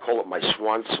 I call it my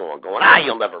swan song, going,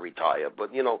 you'll never retire.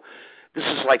 But, this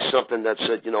is like something that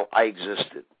said, I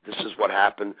existed. This is what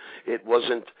happened. It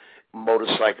wasn't a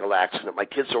motorcycle accident. My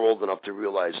kids are old enough to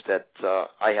realize that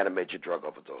I had a major drug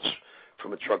overdose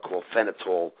from a drug called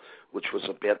phenitol, which was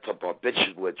a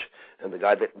barbiturate, and the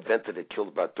guy that invented it killed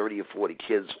about 30 or 40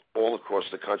 kids all across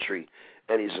the country,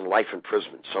 and he's in life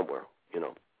imprisonment somewhere, And,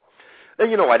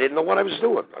 I didn't know what I was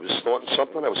doing. I was snorting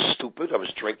something. I was stupid. I was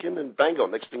drinking, and bango.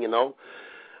 Next thing you know,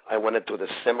 I went into the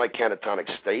semi-catatonic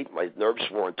state. My nerves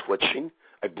weren't twitching.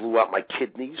 I blew out my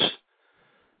kidneys.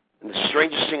 And the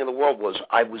strangest thing in the world was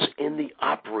I was in the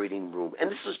operating room.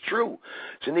 And this is true.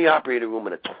 It's in the operating room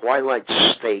in a twilight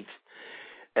state,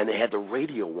 and they had the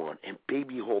radio on, and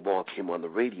Baby Hold On came on the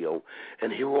radio,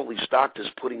 and here were all these doctors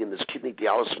putting in this kidney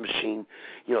dialysis machine,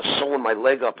 sewing my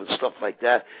leg up and stuff like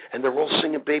that, and they're all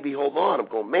singing Baby Hold On. I'm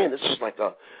going, man, this is like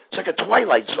a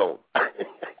Twilight Zone.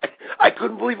 I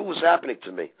couldn't believe it was happening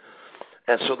to me.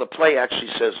 And so the play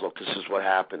actually says, look, this is what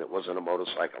happened. It wasn't a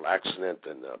motorcycle accident,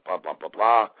 and blah, blah, blah,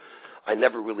 blah. I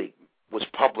never really was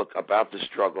public about this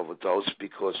drug overdose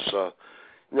because, for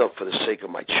the sake of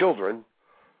my children,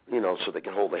 so they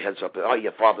can hold their heads up.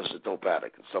 Your father's a dope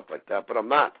addict and stuff like that, but I'm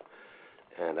not.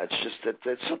 And that's just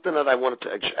it's something that I wanted to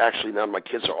actually, now my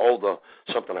kids are older,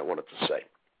 something I wanted to say.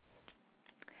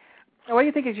 What do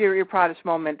you think is your proudest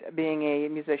moment being a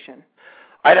musician?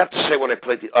 I'd have to say when I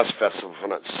played the US Festival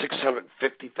for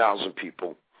 650,000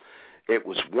 people. It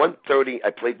was 1:30.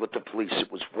 I played with the Police.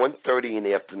 It was 1:30 in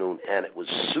the afternoon, and it was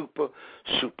super,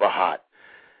 super hot.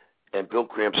 And Bill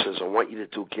Graham says, I want you to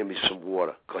do Give Me Some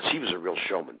Water, because he was a real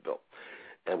showman, Bill.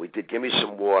 And we did Give Me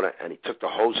Some Water, and he took the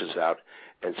hoses out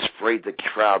and sprayed the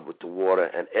crowd with the water,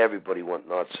 and everybody went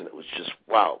nuts, and it was just,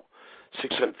 wow,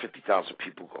 650,000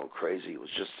 people going crazy. It was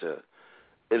just, it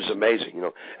was amazing,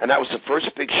 And that was the first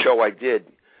big show I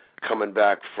did coming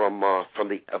back from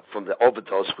the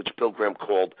overdose, which Bill Graham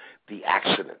called the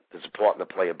accident. There's a part in the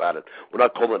play about it. We're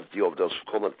not calling it the overdose,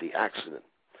 we're calling it the accident.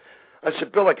 I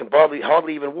said, Bill, I can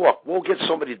hardly even walk. We'll get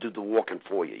somebody to do the walking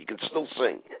for you. You can still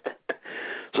sing.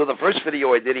 So the first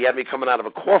video I did, he had me coming out of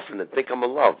a coffin and think I'm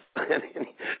in love. And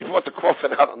he brought the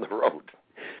coffin out on the road.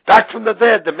 Back from the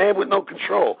dead, the man with no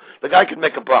control. The guy could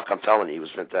make a buck, I'm telling you. He was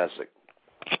fantastic.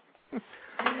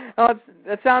 Oh,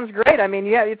 that sounds great. I mean,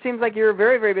 yeah, it seems like you're a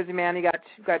very, very busy man. You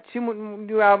got two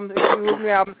new albums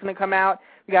going to come out.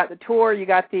 You got the tour. You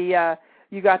got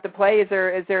the play. Is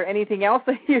there anything else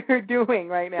that you're doing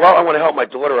right now? Well, I want to help my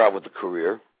daughter out with the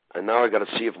career, and now I got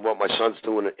to see what my son's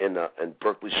doing in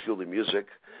Berklee School of Music.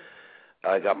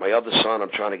 I got my other son.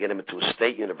 I'm trying to get him into a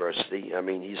state university. I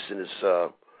mean, he's in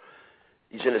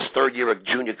his third year of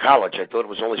junior college. I thought it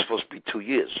was only supposed to be 2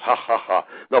 years. Ha, ha, ha.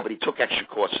 No, but he took extra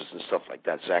courses and stuff like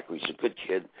that, Zachary. He's a good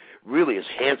kid. Really is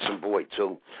a handsome boy,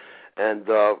 too. And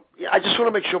yeah, I just want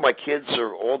to make sure my kids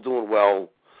are all doing well.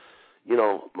 You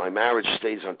know, my marriage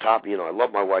stays on top. You know, I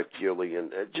love my wife dearly.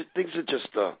 And things are just,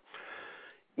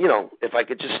 you know, if I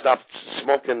could just stop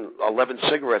smoking 11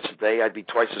 cigarettes a day, I'd be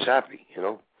twice as happy, you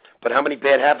know. But how many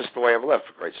bad habits do I have left,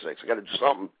 for Christ's sakes? I got to do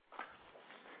something.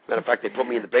 Matter of fact, they put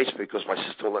me in the basement because my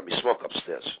sister won't let me smoke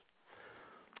upstairs.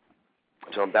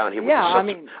 So I'm down here.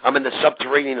 I'm in the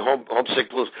subterranean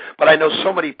homesick blues. But I know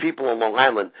so many people on Long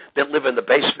Island that live in the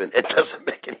basement. It doesn't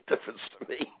make any difference to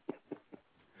me.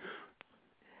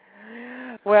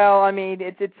 Well, I mean,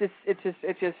 it's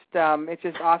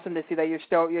just awesome to see that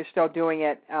you're still doing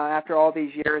it after all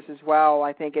these years as well.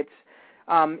 I think it's.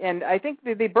 And I think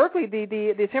the Berklee,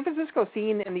 the San Francisco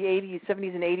scene in the 80s,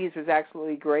 70s, and 80s was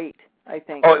absolutely great, I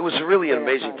think. Oh, it was really an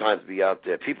amazing time to be out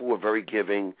there. People were very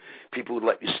giving. People would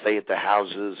let you stay at the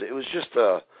houses. It was just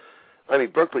I mean,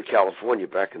 Berkeley, California,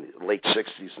 back in the late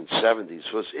 60s and 70s,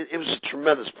 it was a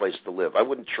tremendous place to live. I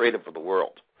wouldn't trade it for the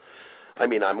world. I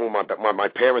mean, my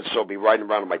parents saw me riding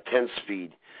around on my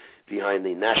 10-speed behind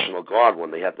the National Guard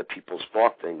when they had the People's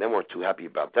Park thing. They weren't too happy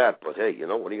about that, but hey, you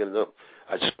know, what are you going to do?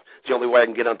 It's the only way I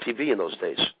can get on TV in those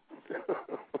days.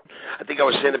 I think I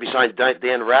was standing beside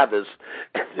Dan Rathers,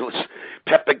 and there was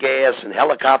pepper gas and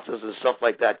helicopters and stuff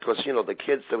like that because, you know, the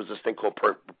kids, there was this thing called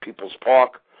People's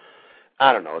Park.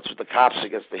 I don't know, it's with the cops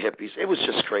against the hippies. It was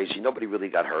just crazy. Nobody really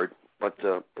got hurt, but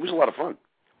it was a lot of fun.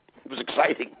 It was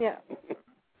exciting. Yeah.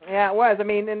 Yeah, it was. I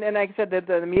mean, and like I said,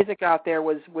 the music out there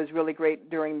was really great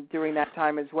during that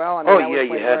time as well. I mean,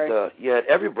 you had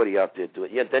everybody out there do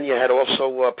it. Yeah, then you had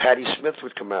also Patti Smith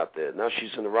would come out there. Now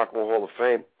she's in the Rock and Roll Hall of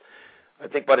Fame. I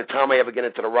think by the time I ever get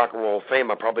into the Rock and Roll Hall of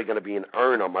Fame, I'm probably going to be an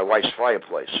urn on my wife's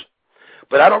fireplace.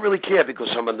 But I don't really care because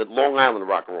I'm in the Long Island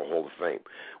Rock and Roll Hall of Fame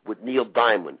with Neil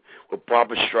Diamond, with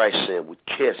Barbra Streisand, with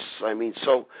Kiss. I mean,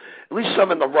 so at least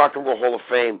I'm in the Rock and Roll Hall of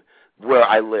Fame where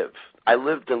I live. I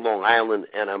lived in Long Island,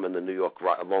 and I'm in the New York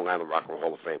Long Island Rock and Roll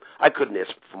Hall of Fame. I couldn't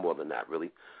ask for more than that,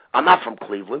 really. I'm not from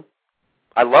Cleveland.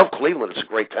 I love Cleveland. It's a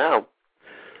great town.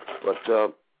 But,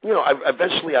 you know,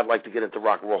 eventually I'd like to get into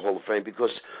Rock and Roll Hall of Fame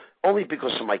only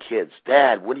because of my kids.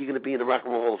 Dad, when are you going to be in the Rock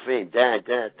and Roll Hall of Fame? Dad.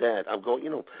 I'm going, you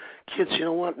know, kids, you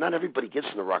know what? Not everybody gets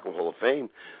in the Rock and Roll Hall of Fame.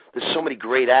 There's so many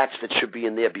great acts that should be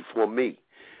in there before me.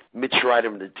 Mitch Ryder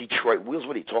and the Detroit Wheels,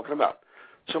 what are you talking about?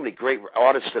 So many great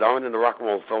artists that aren't in the Rock and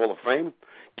Roll Hall of Fame.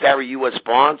 Gary U.S.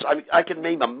 Bonds. I mean, I can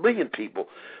name a million people.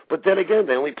 But then again,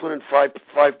 they only put in five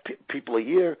people a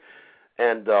year.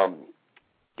 And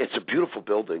it's a beautiful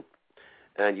building.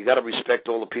 And you got to respect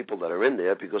all the people that are in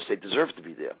there because they deserve to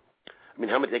be there. I mean,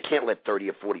 they can't let 30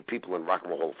 or 40 people in Rock and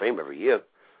Roll Hall of Fame every year.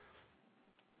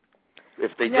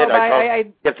 If they did,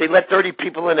 if they let 30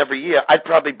 people in every year, I'd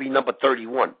probably be number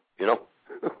 31, you know?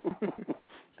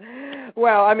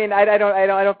 Well, I mean, I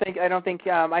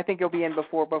think you'll be in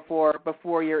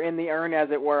before you're in the urn, as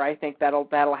it were. I think that'll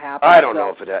happen. I don't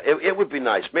know if it would be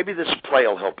nice. Maybe this play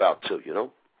will help out too, you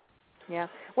know. Yeah.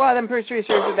 Well, I'm pretty sure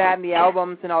for that and the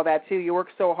albums and all that too. You work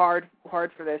so hard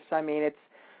for this. I mean, it's,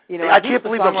 you know. I can't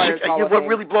believe I'm 6. What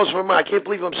really blows my mind, I can't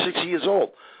believe I'm 6 years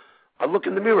old. I look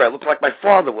in the mirror. I look like my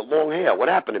father with long hair. What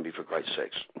happened to me, for Christ's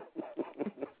sakes?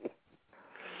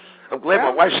 I'm glad my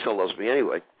wife still loves me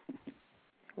anyway.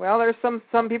 Well, there's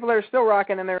some people that are still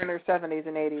rocking and they're in their 70s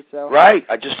and 80s. So right.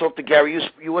 I just talked to Gary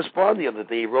U.S. Bond the other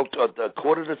day. He wrote a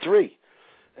 2:45,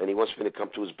 and he wants me to come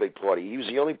to his big party. He was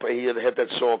the only. He had that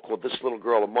song called "This Little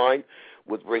Girl of Mine"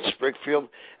 with Ray Springfield,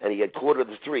 and he had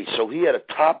 2:45. So he had a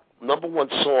top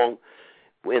 #1 song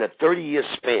in a 30-year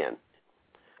span.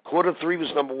 2:45 was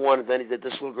 #1, and then he did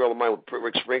 "This Little Girl of Mine" with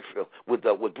Rick Springfield, with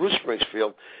Bruce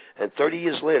Springfield, and 30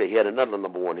 years later he had another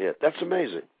 #1 hit. That's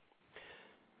amazing.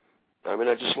 I mean,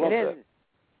 I just love that.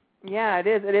 Yeah, it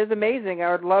is. It is amazing.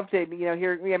 I would love to,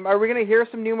 hear. Are we going to hear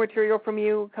some new material from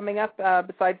you coming up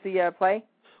besides the play?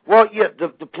 Well, yeah,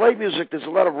 the play music. There's a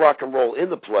lot of rock and roll in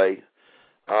the play,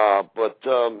 but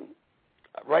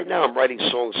Right now I'm writing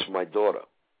songs for my daughter.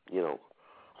 You know,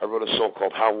 I wrote a song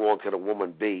called How Wrong Could a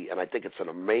Woman Be, and I think it's an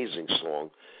amazing song.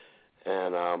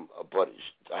 And but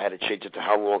I had to change it to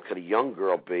How Wrong Could a Young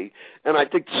Girl Be, and I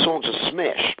think the song's a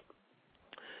smash.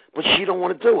 But she don't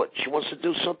want to do it. She wants to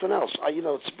do something else.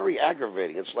 It's very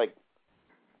aggravating. It's like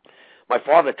my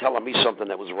father telling me something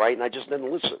that was right, and I just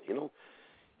didn't listen. You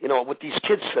know, with these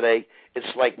kids today,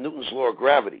 it's like Newton's law of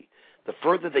gravity. The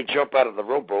further they jump out of the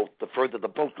rowboat, the further the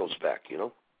boat goes back. You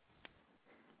know.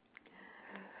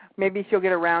 Maybe she'll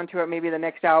get around to it. Maybe the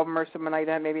next album or something like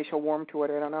that. Maybe she'll warm to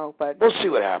it. I don't know, but we'll see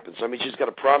what happens. I mean, she's got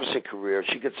a promising career.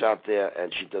 She gets out there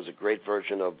and she does a great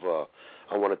version of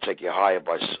 "I Want to Take You Higher"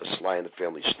 by Sly and the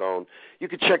Family Stone. You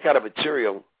can check out her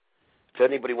material. If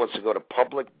anybody wants to go to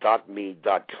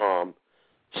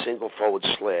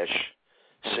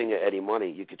public.me.com/singer Eddie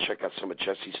Money, you can check out some of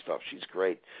Jessie's stuff. She's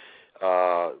great.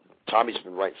 Tommy's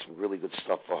been writing some really good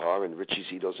stuff for her, and Richie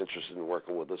Zito's interested in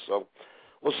working with her. So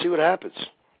we'll see what happens.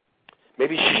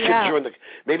 Maybe she should join the.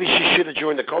 Maybe she should have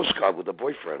joined the Coast Guard with her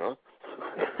boyfriend, huh?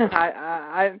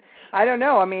 I don't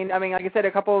know. I mean, like I said,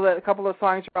 a couple of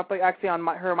songs are up actually on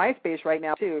her MySpace right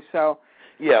now too. So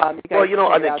yeah. I think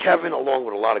Kevin, along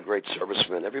with a lot of great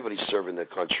servicemen, everybody's serving their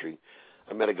country.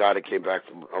 I met a guy that came back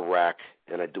from Iraq,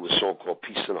 and I do a song called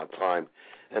 "Peace in Our Time,"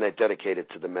 and I dedicate it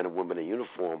to the men and women in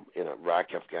uniform in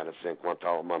Iraq, Afghanistan,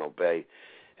 Guantanamo Bay.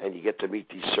 And you get to meet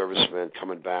these servicemen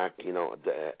coming back, you know,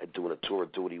 doing a tour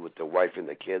of duty with their wife and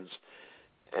their kids.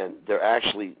 And they're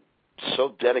actually so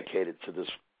dedicated to this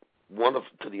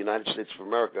to the United States of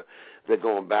America, they're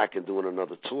going back and doing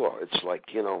another tour. It's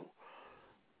like, you know,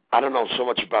 I don't know so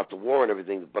much about the war and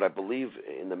everything, but I believe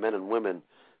in the men and women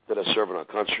that are serving our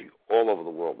country all over the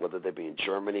world, whether they be in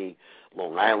Germany,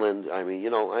 Long Island. I mean, you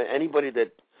know, anybody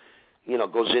that, you know,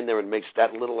 goes in there and makes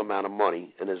that little amount of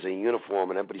money and is in uniform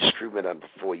and everybody's screwing at them for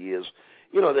 4 years,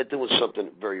 you know, they're doing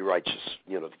something very righteous,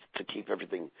 you know, to keep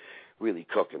everything really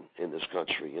cooking in this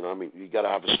country. You know, I mean, you got to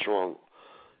have a strong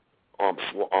armed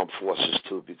forces,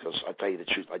 too, because I tell you the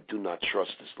truth, I do not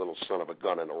trust this little son of a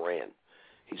gun in Iran.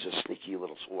 He's a sneaky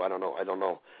little, I don't know. You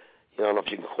know, I don't know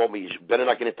if you can call me. You better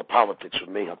not get into politics with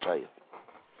me, I'll tell you.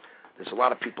 There's a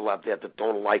lot of people out there that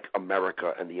don't like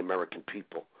America and the American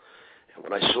people. And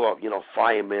when I saw, you know,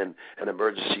 firemen and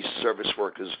emergency service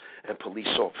workers and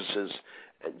police officers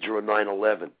during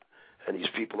 9/11, and these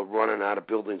people are running out of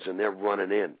buildings and they're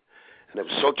running in. And it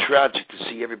was so tragic to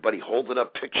see everybody holding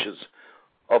up pictures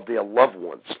of their loved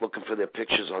ones, looking for their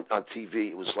pictures on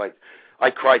TV. It was like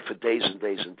I cried for days and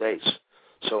days and days.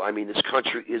 So, I mean, this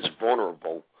country is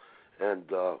vulnerable. And,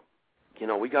 you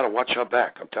know, we got to watch our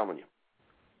back, I'm telling you.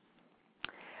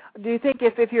 Do you think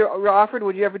if you're offered,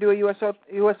 would you ever do a USO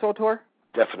tour?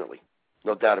 Definitely.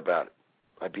 No doubt about it.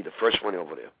 I'd be the first one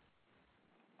over there.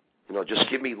 You know, just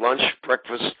give me lunch,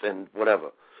 breakfast, and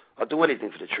whatever. I'll do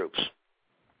anything for the troops.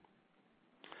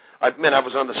 I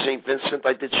was on the St. Vincent.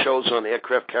 I did shows on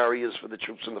aircraft carriers for the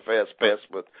troops in the Fast Pass.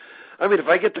 But, I mean, if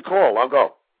I get the call, I'll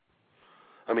go.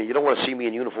 I mean, you don't want to see me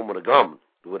in uniform with a gun,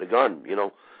 you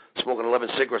know, smoking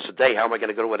 11 cigarettes a day. How am I going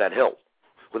to go to that hill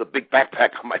with a big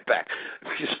backpack on my back?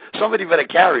 Somebody better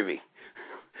carry me,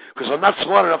 because I'm not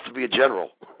smart enough to be a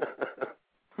general.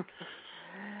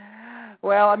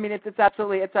 Well, I mean, it's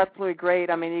absolutely great.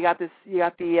 I mean, you got the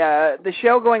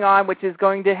show going on, which is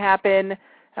going to happen.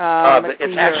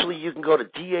 It's actually, you can go to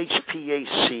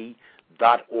dhpac.org,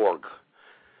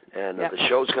 and the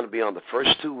show's going to be on the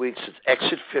first 2 weeks. It's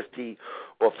Exit 50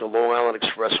 off the Long Island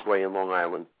Expressway in Long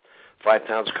Island, Five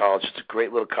Towns College. It's a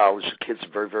great little college. The kids are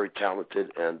very, very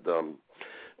talented, and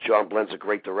John Blenn's a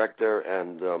great director.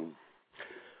 And you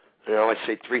know, I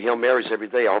say 3 Hail Marys every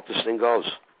day. I hope this thing goes.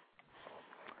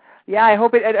 Yeah, I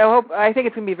think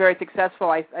it's going to be very successful.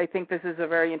 I think this is a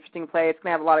very interesting play. It's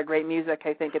going to have a lot of great music.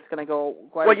 I think it's going to go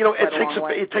quite well, you know, it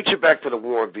takes you back to the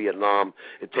war in Vietnam.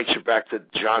 It takes you back to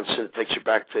Johnson. It takes you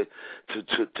back to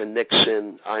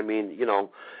Nixon. I mean, you know,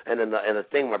 and the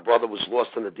thing, my brother was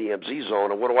lost in the DMZ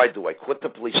zone, and what do? I quit the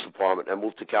police department and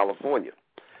moved to California.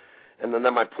 And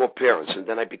then my poor parents, and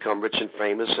then I become rich and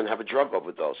famous and have a drug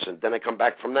overdose, and then I come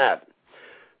back from that.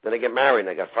 Then I get married, and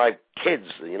I got 5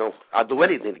 kids. You know, I'll do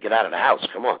anything to get out of the house.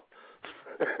 Come on.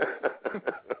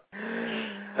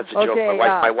 That's a joke.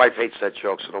 My wife hates that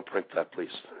joke, so don't print that, please.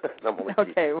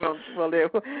 Okay, we'll do.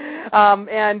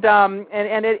 And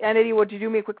Eddie, would you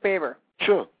do me a quick favor?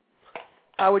 Sure.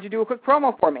 Would you do a quick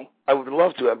promo for me? I would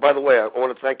love to. And by the way, I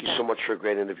want to thank you so much for a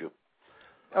great interview.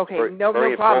 Okay, very no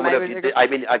problem. I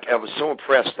was so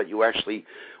impressed that you actually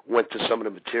went to some of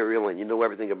the material and you knew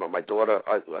everything about my daughter.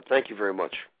 I thank you very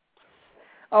much.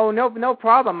 Oh, no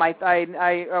problem.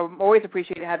 I always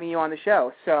appreciate having you on the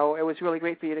show. So it was really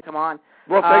great for you to come on.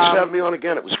 Well, thanks for having me on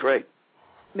again. It was great.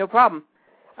 No problem.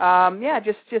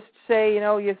 Just say,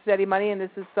 you said Eddie Money, and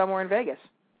this is Somewhere in Vegas.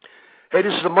 Hey,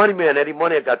 this is the Money Man, Eddie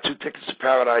Money. I got 2 tickets to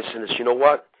Paradise, and it's, you know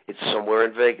what? It's Somewhere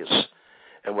in Vegas.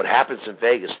 And what happens in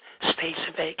Vegas stays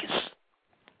in Vegas.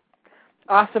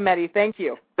 Awesome, Eddie. Thank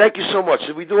you. Thank you so much.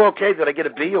 Did we do okay? Did I get a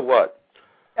B or what?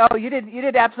 Oh, you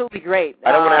did absolutely great.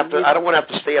 I don't want to have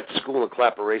to stay after school and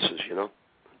clap erasers,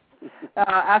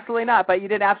 Absolutely not. But you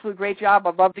did an absolutely great job.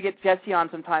 I'd love to get Jesse on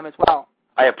sometime as well.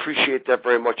 I appreciate that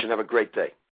very much, and have a great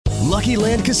day. Lucky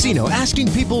Land Casino,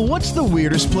 asking people, what's the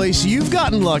weirdest place you've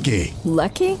gotten lucky?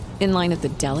 Lucky? In line at the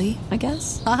deli, I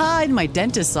guess? Aha, in my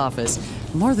dentist's office.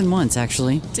 More than once,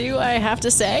 actually. Do I have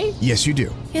to say? Yes, you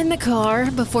do. In the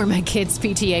car before my kids'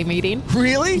 PTA meeting.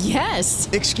 Really? Yes.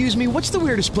 Excuse me, what's the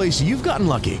weirdest place you've gotten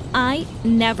lucky? I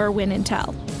never win and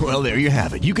tell. Well, there you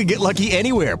have it. You can get lucky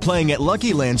anywhere, playing at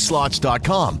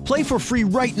LuckyLandSlots.com. Play for free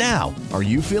right now. Are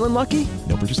you feeling lucky?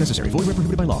 No purchase necessary. Void where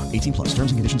prohibited by law. 18+.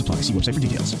 Terms and conditions apply. See website for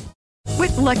details.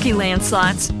 With Lucky Land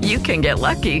Slots, you can get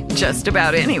lucky just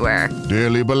about anywhere.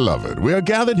 Dearly beloved, we are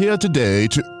gathered here today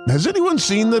to... Has anyone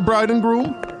seen the bride and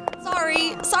groom?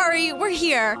 Sorry, we're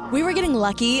here. We were getting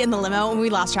lucky in the limo and we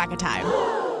lost track of time.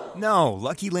 No,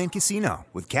 Lucky Land Casino,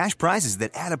 with cash prizes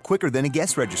that add up quicker than a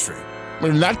guest registry.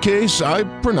 In that case, I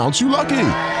pronounce you lucky.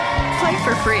 Play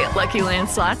for free at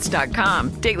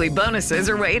LuckyLandSlots.com. Daily bonuses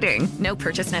are waiting. No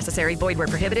purchase necessary. Void where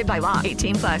prohibited by law.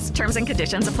 18+. Terms and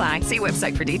conditions apply. See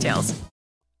website for details.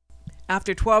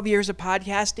 After 12 years of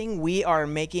podcasting, we are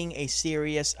making a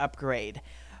serious upgrade.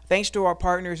 Thanks to our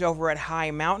partners over at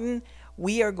High Mountain,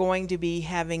 we are going to be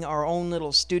having our own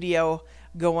little studio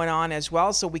going on as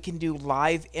well, so we can do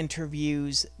live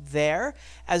interviews there,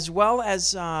 as well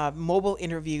as mobile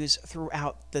interviews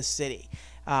throughout the city.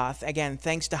 Again,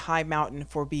 thanks to High Mountain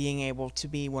for being able to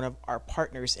be one of our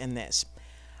partners in this.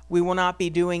 We will not be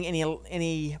doing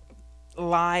any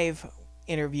live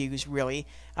interviews, really.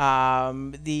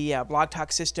 The Blog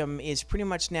Talk system is pretty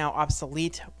much now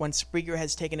obsolete once Spreaker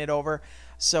has taken it over,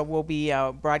 so we'll be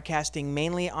broadcasting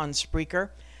mainly on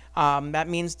Spreaker.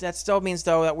 That still means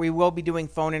though that we will be doing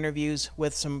phone interviews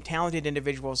with some talented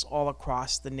individuals all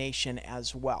across the nation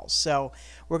as well. So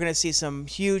we're going to see some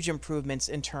huge improvements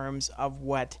in terms of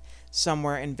what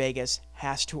Somewhere in Vegas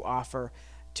has to offer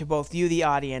to both you, the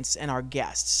audience, and our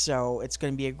guests. So it's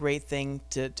going to be a great thing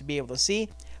to be able to see.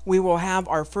 We will have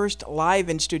our first live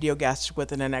in-studio guests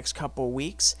within the next couple of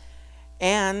weeks,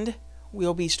 and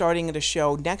we'll be starting the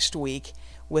show next week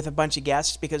with a bunch of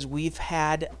guests because we've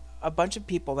had a bunch of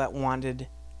people that wanted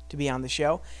to be on the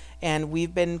show, and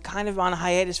we've been kind of on a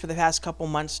hiatus for the past couple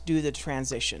months due to the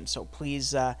transition. So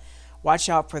please watch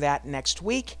out for that next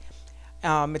week.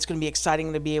 It's going to be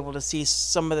exciting to be able to see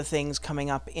some of the things coming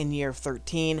up in year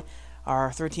 13. Our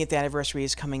 13th anniversary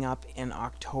is coming up in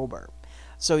October.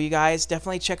 So you guys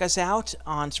definitely check us out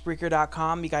on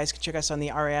Spreaker.com. You guys can check us on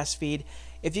the RS feed.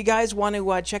 If you guys want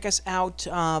to check us out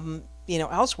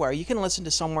elsewhere, you can listen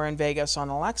to Somewhere in Vegas on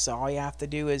Alexa. All you have to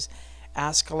do is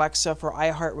ask Alexa for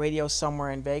iHeartRadio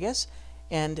Somewhere in Vegas,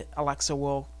 and Alexa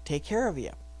will take care of you.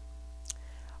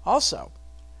 Also,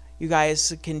 you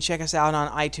guys can check us out on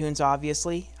iTunes,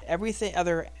 obviously. Everything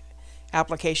other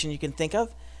application you can think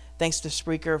of. Thanks to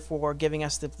Spreaker for giving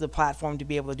us the platform to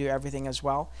be able to do everything as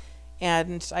well.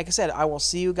 And like I said, I will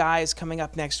see you guys coming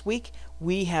up next week.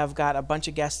 We have got a bunch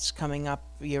of guests coming up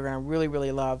you're going to really,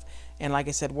 really love. And like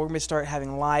I said, we're going to start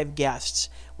having live guests,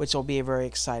 which will be very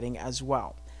exciting as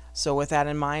well. So with that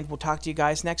in mind, we'll talk to you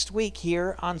guys next week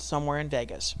here on Somewhere in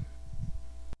Vegas.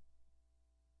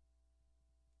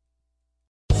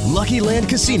 Lucky Land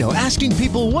Casino, asking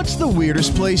people, what's the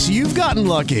weirdest place you've gotten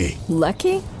lucky?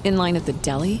 Lucky? In line at the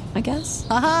deli, I guess?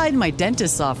 Aha, in my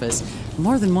dentist's office.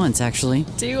 More than once, actually.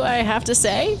 Do I have to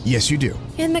say? Yes, you do.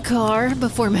 In the car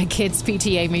before my kids'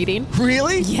 PTA meeting.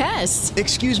 Really? Yes.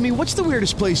 Excuse me, what's the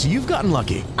weirdest place you've gotten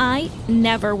lucky? I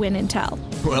never win and tell.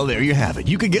 Well, there you have it.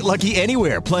 You can get lucky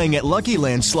anywhere, playing at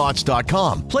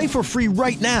LuckyLandSlots.com. Play for free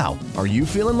right now. Are you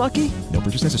feeling lucky? No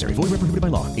purchase necessary. Void where prohibited by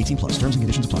law. 18+. Terms and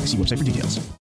conditions apply. See website for details.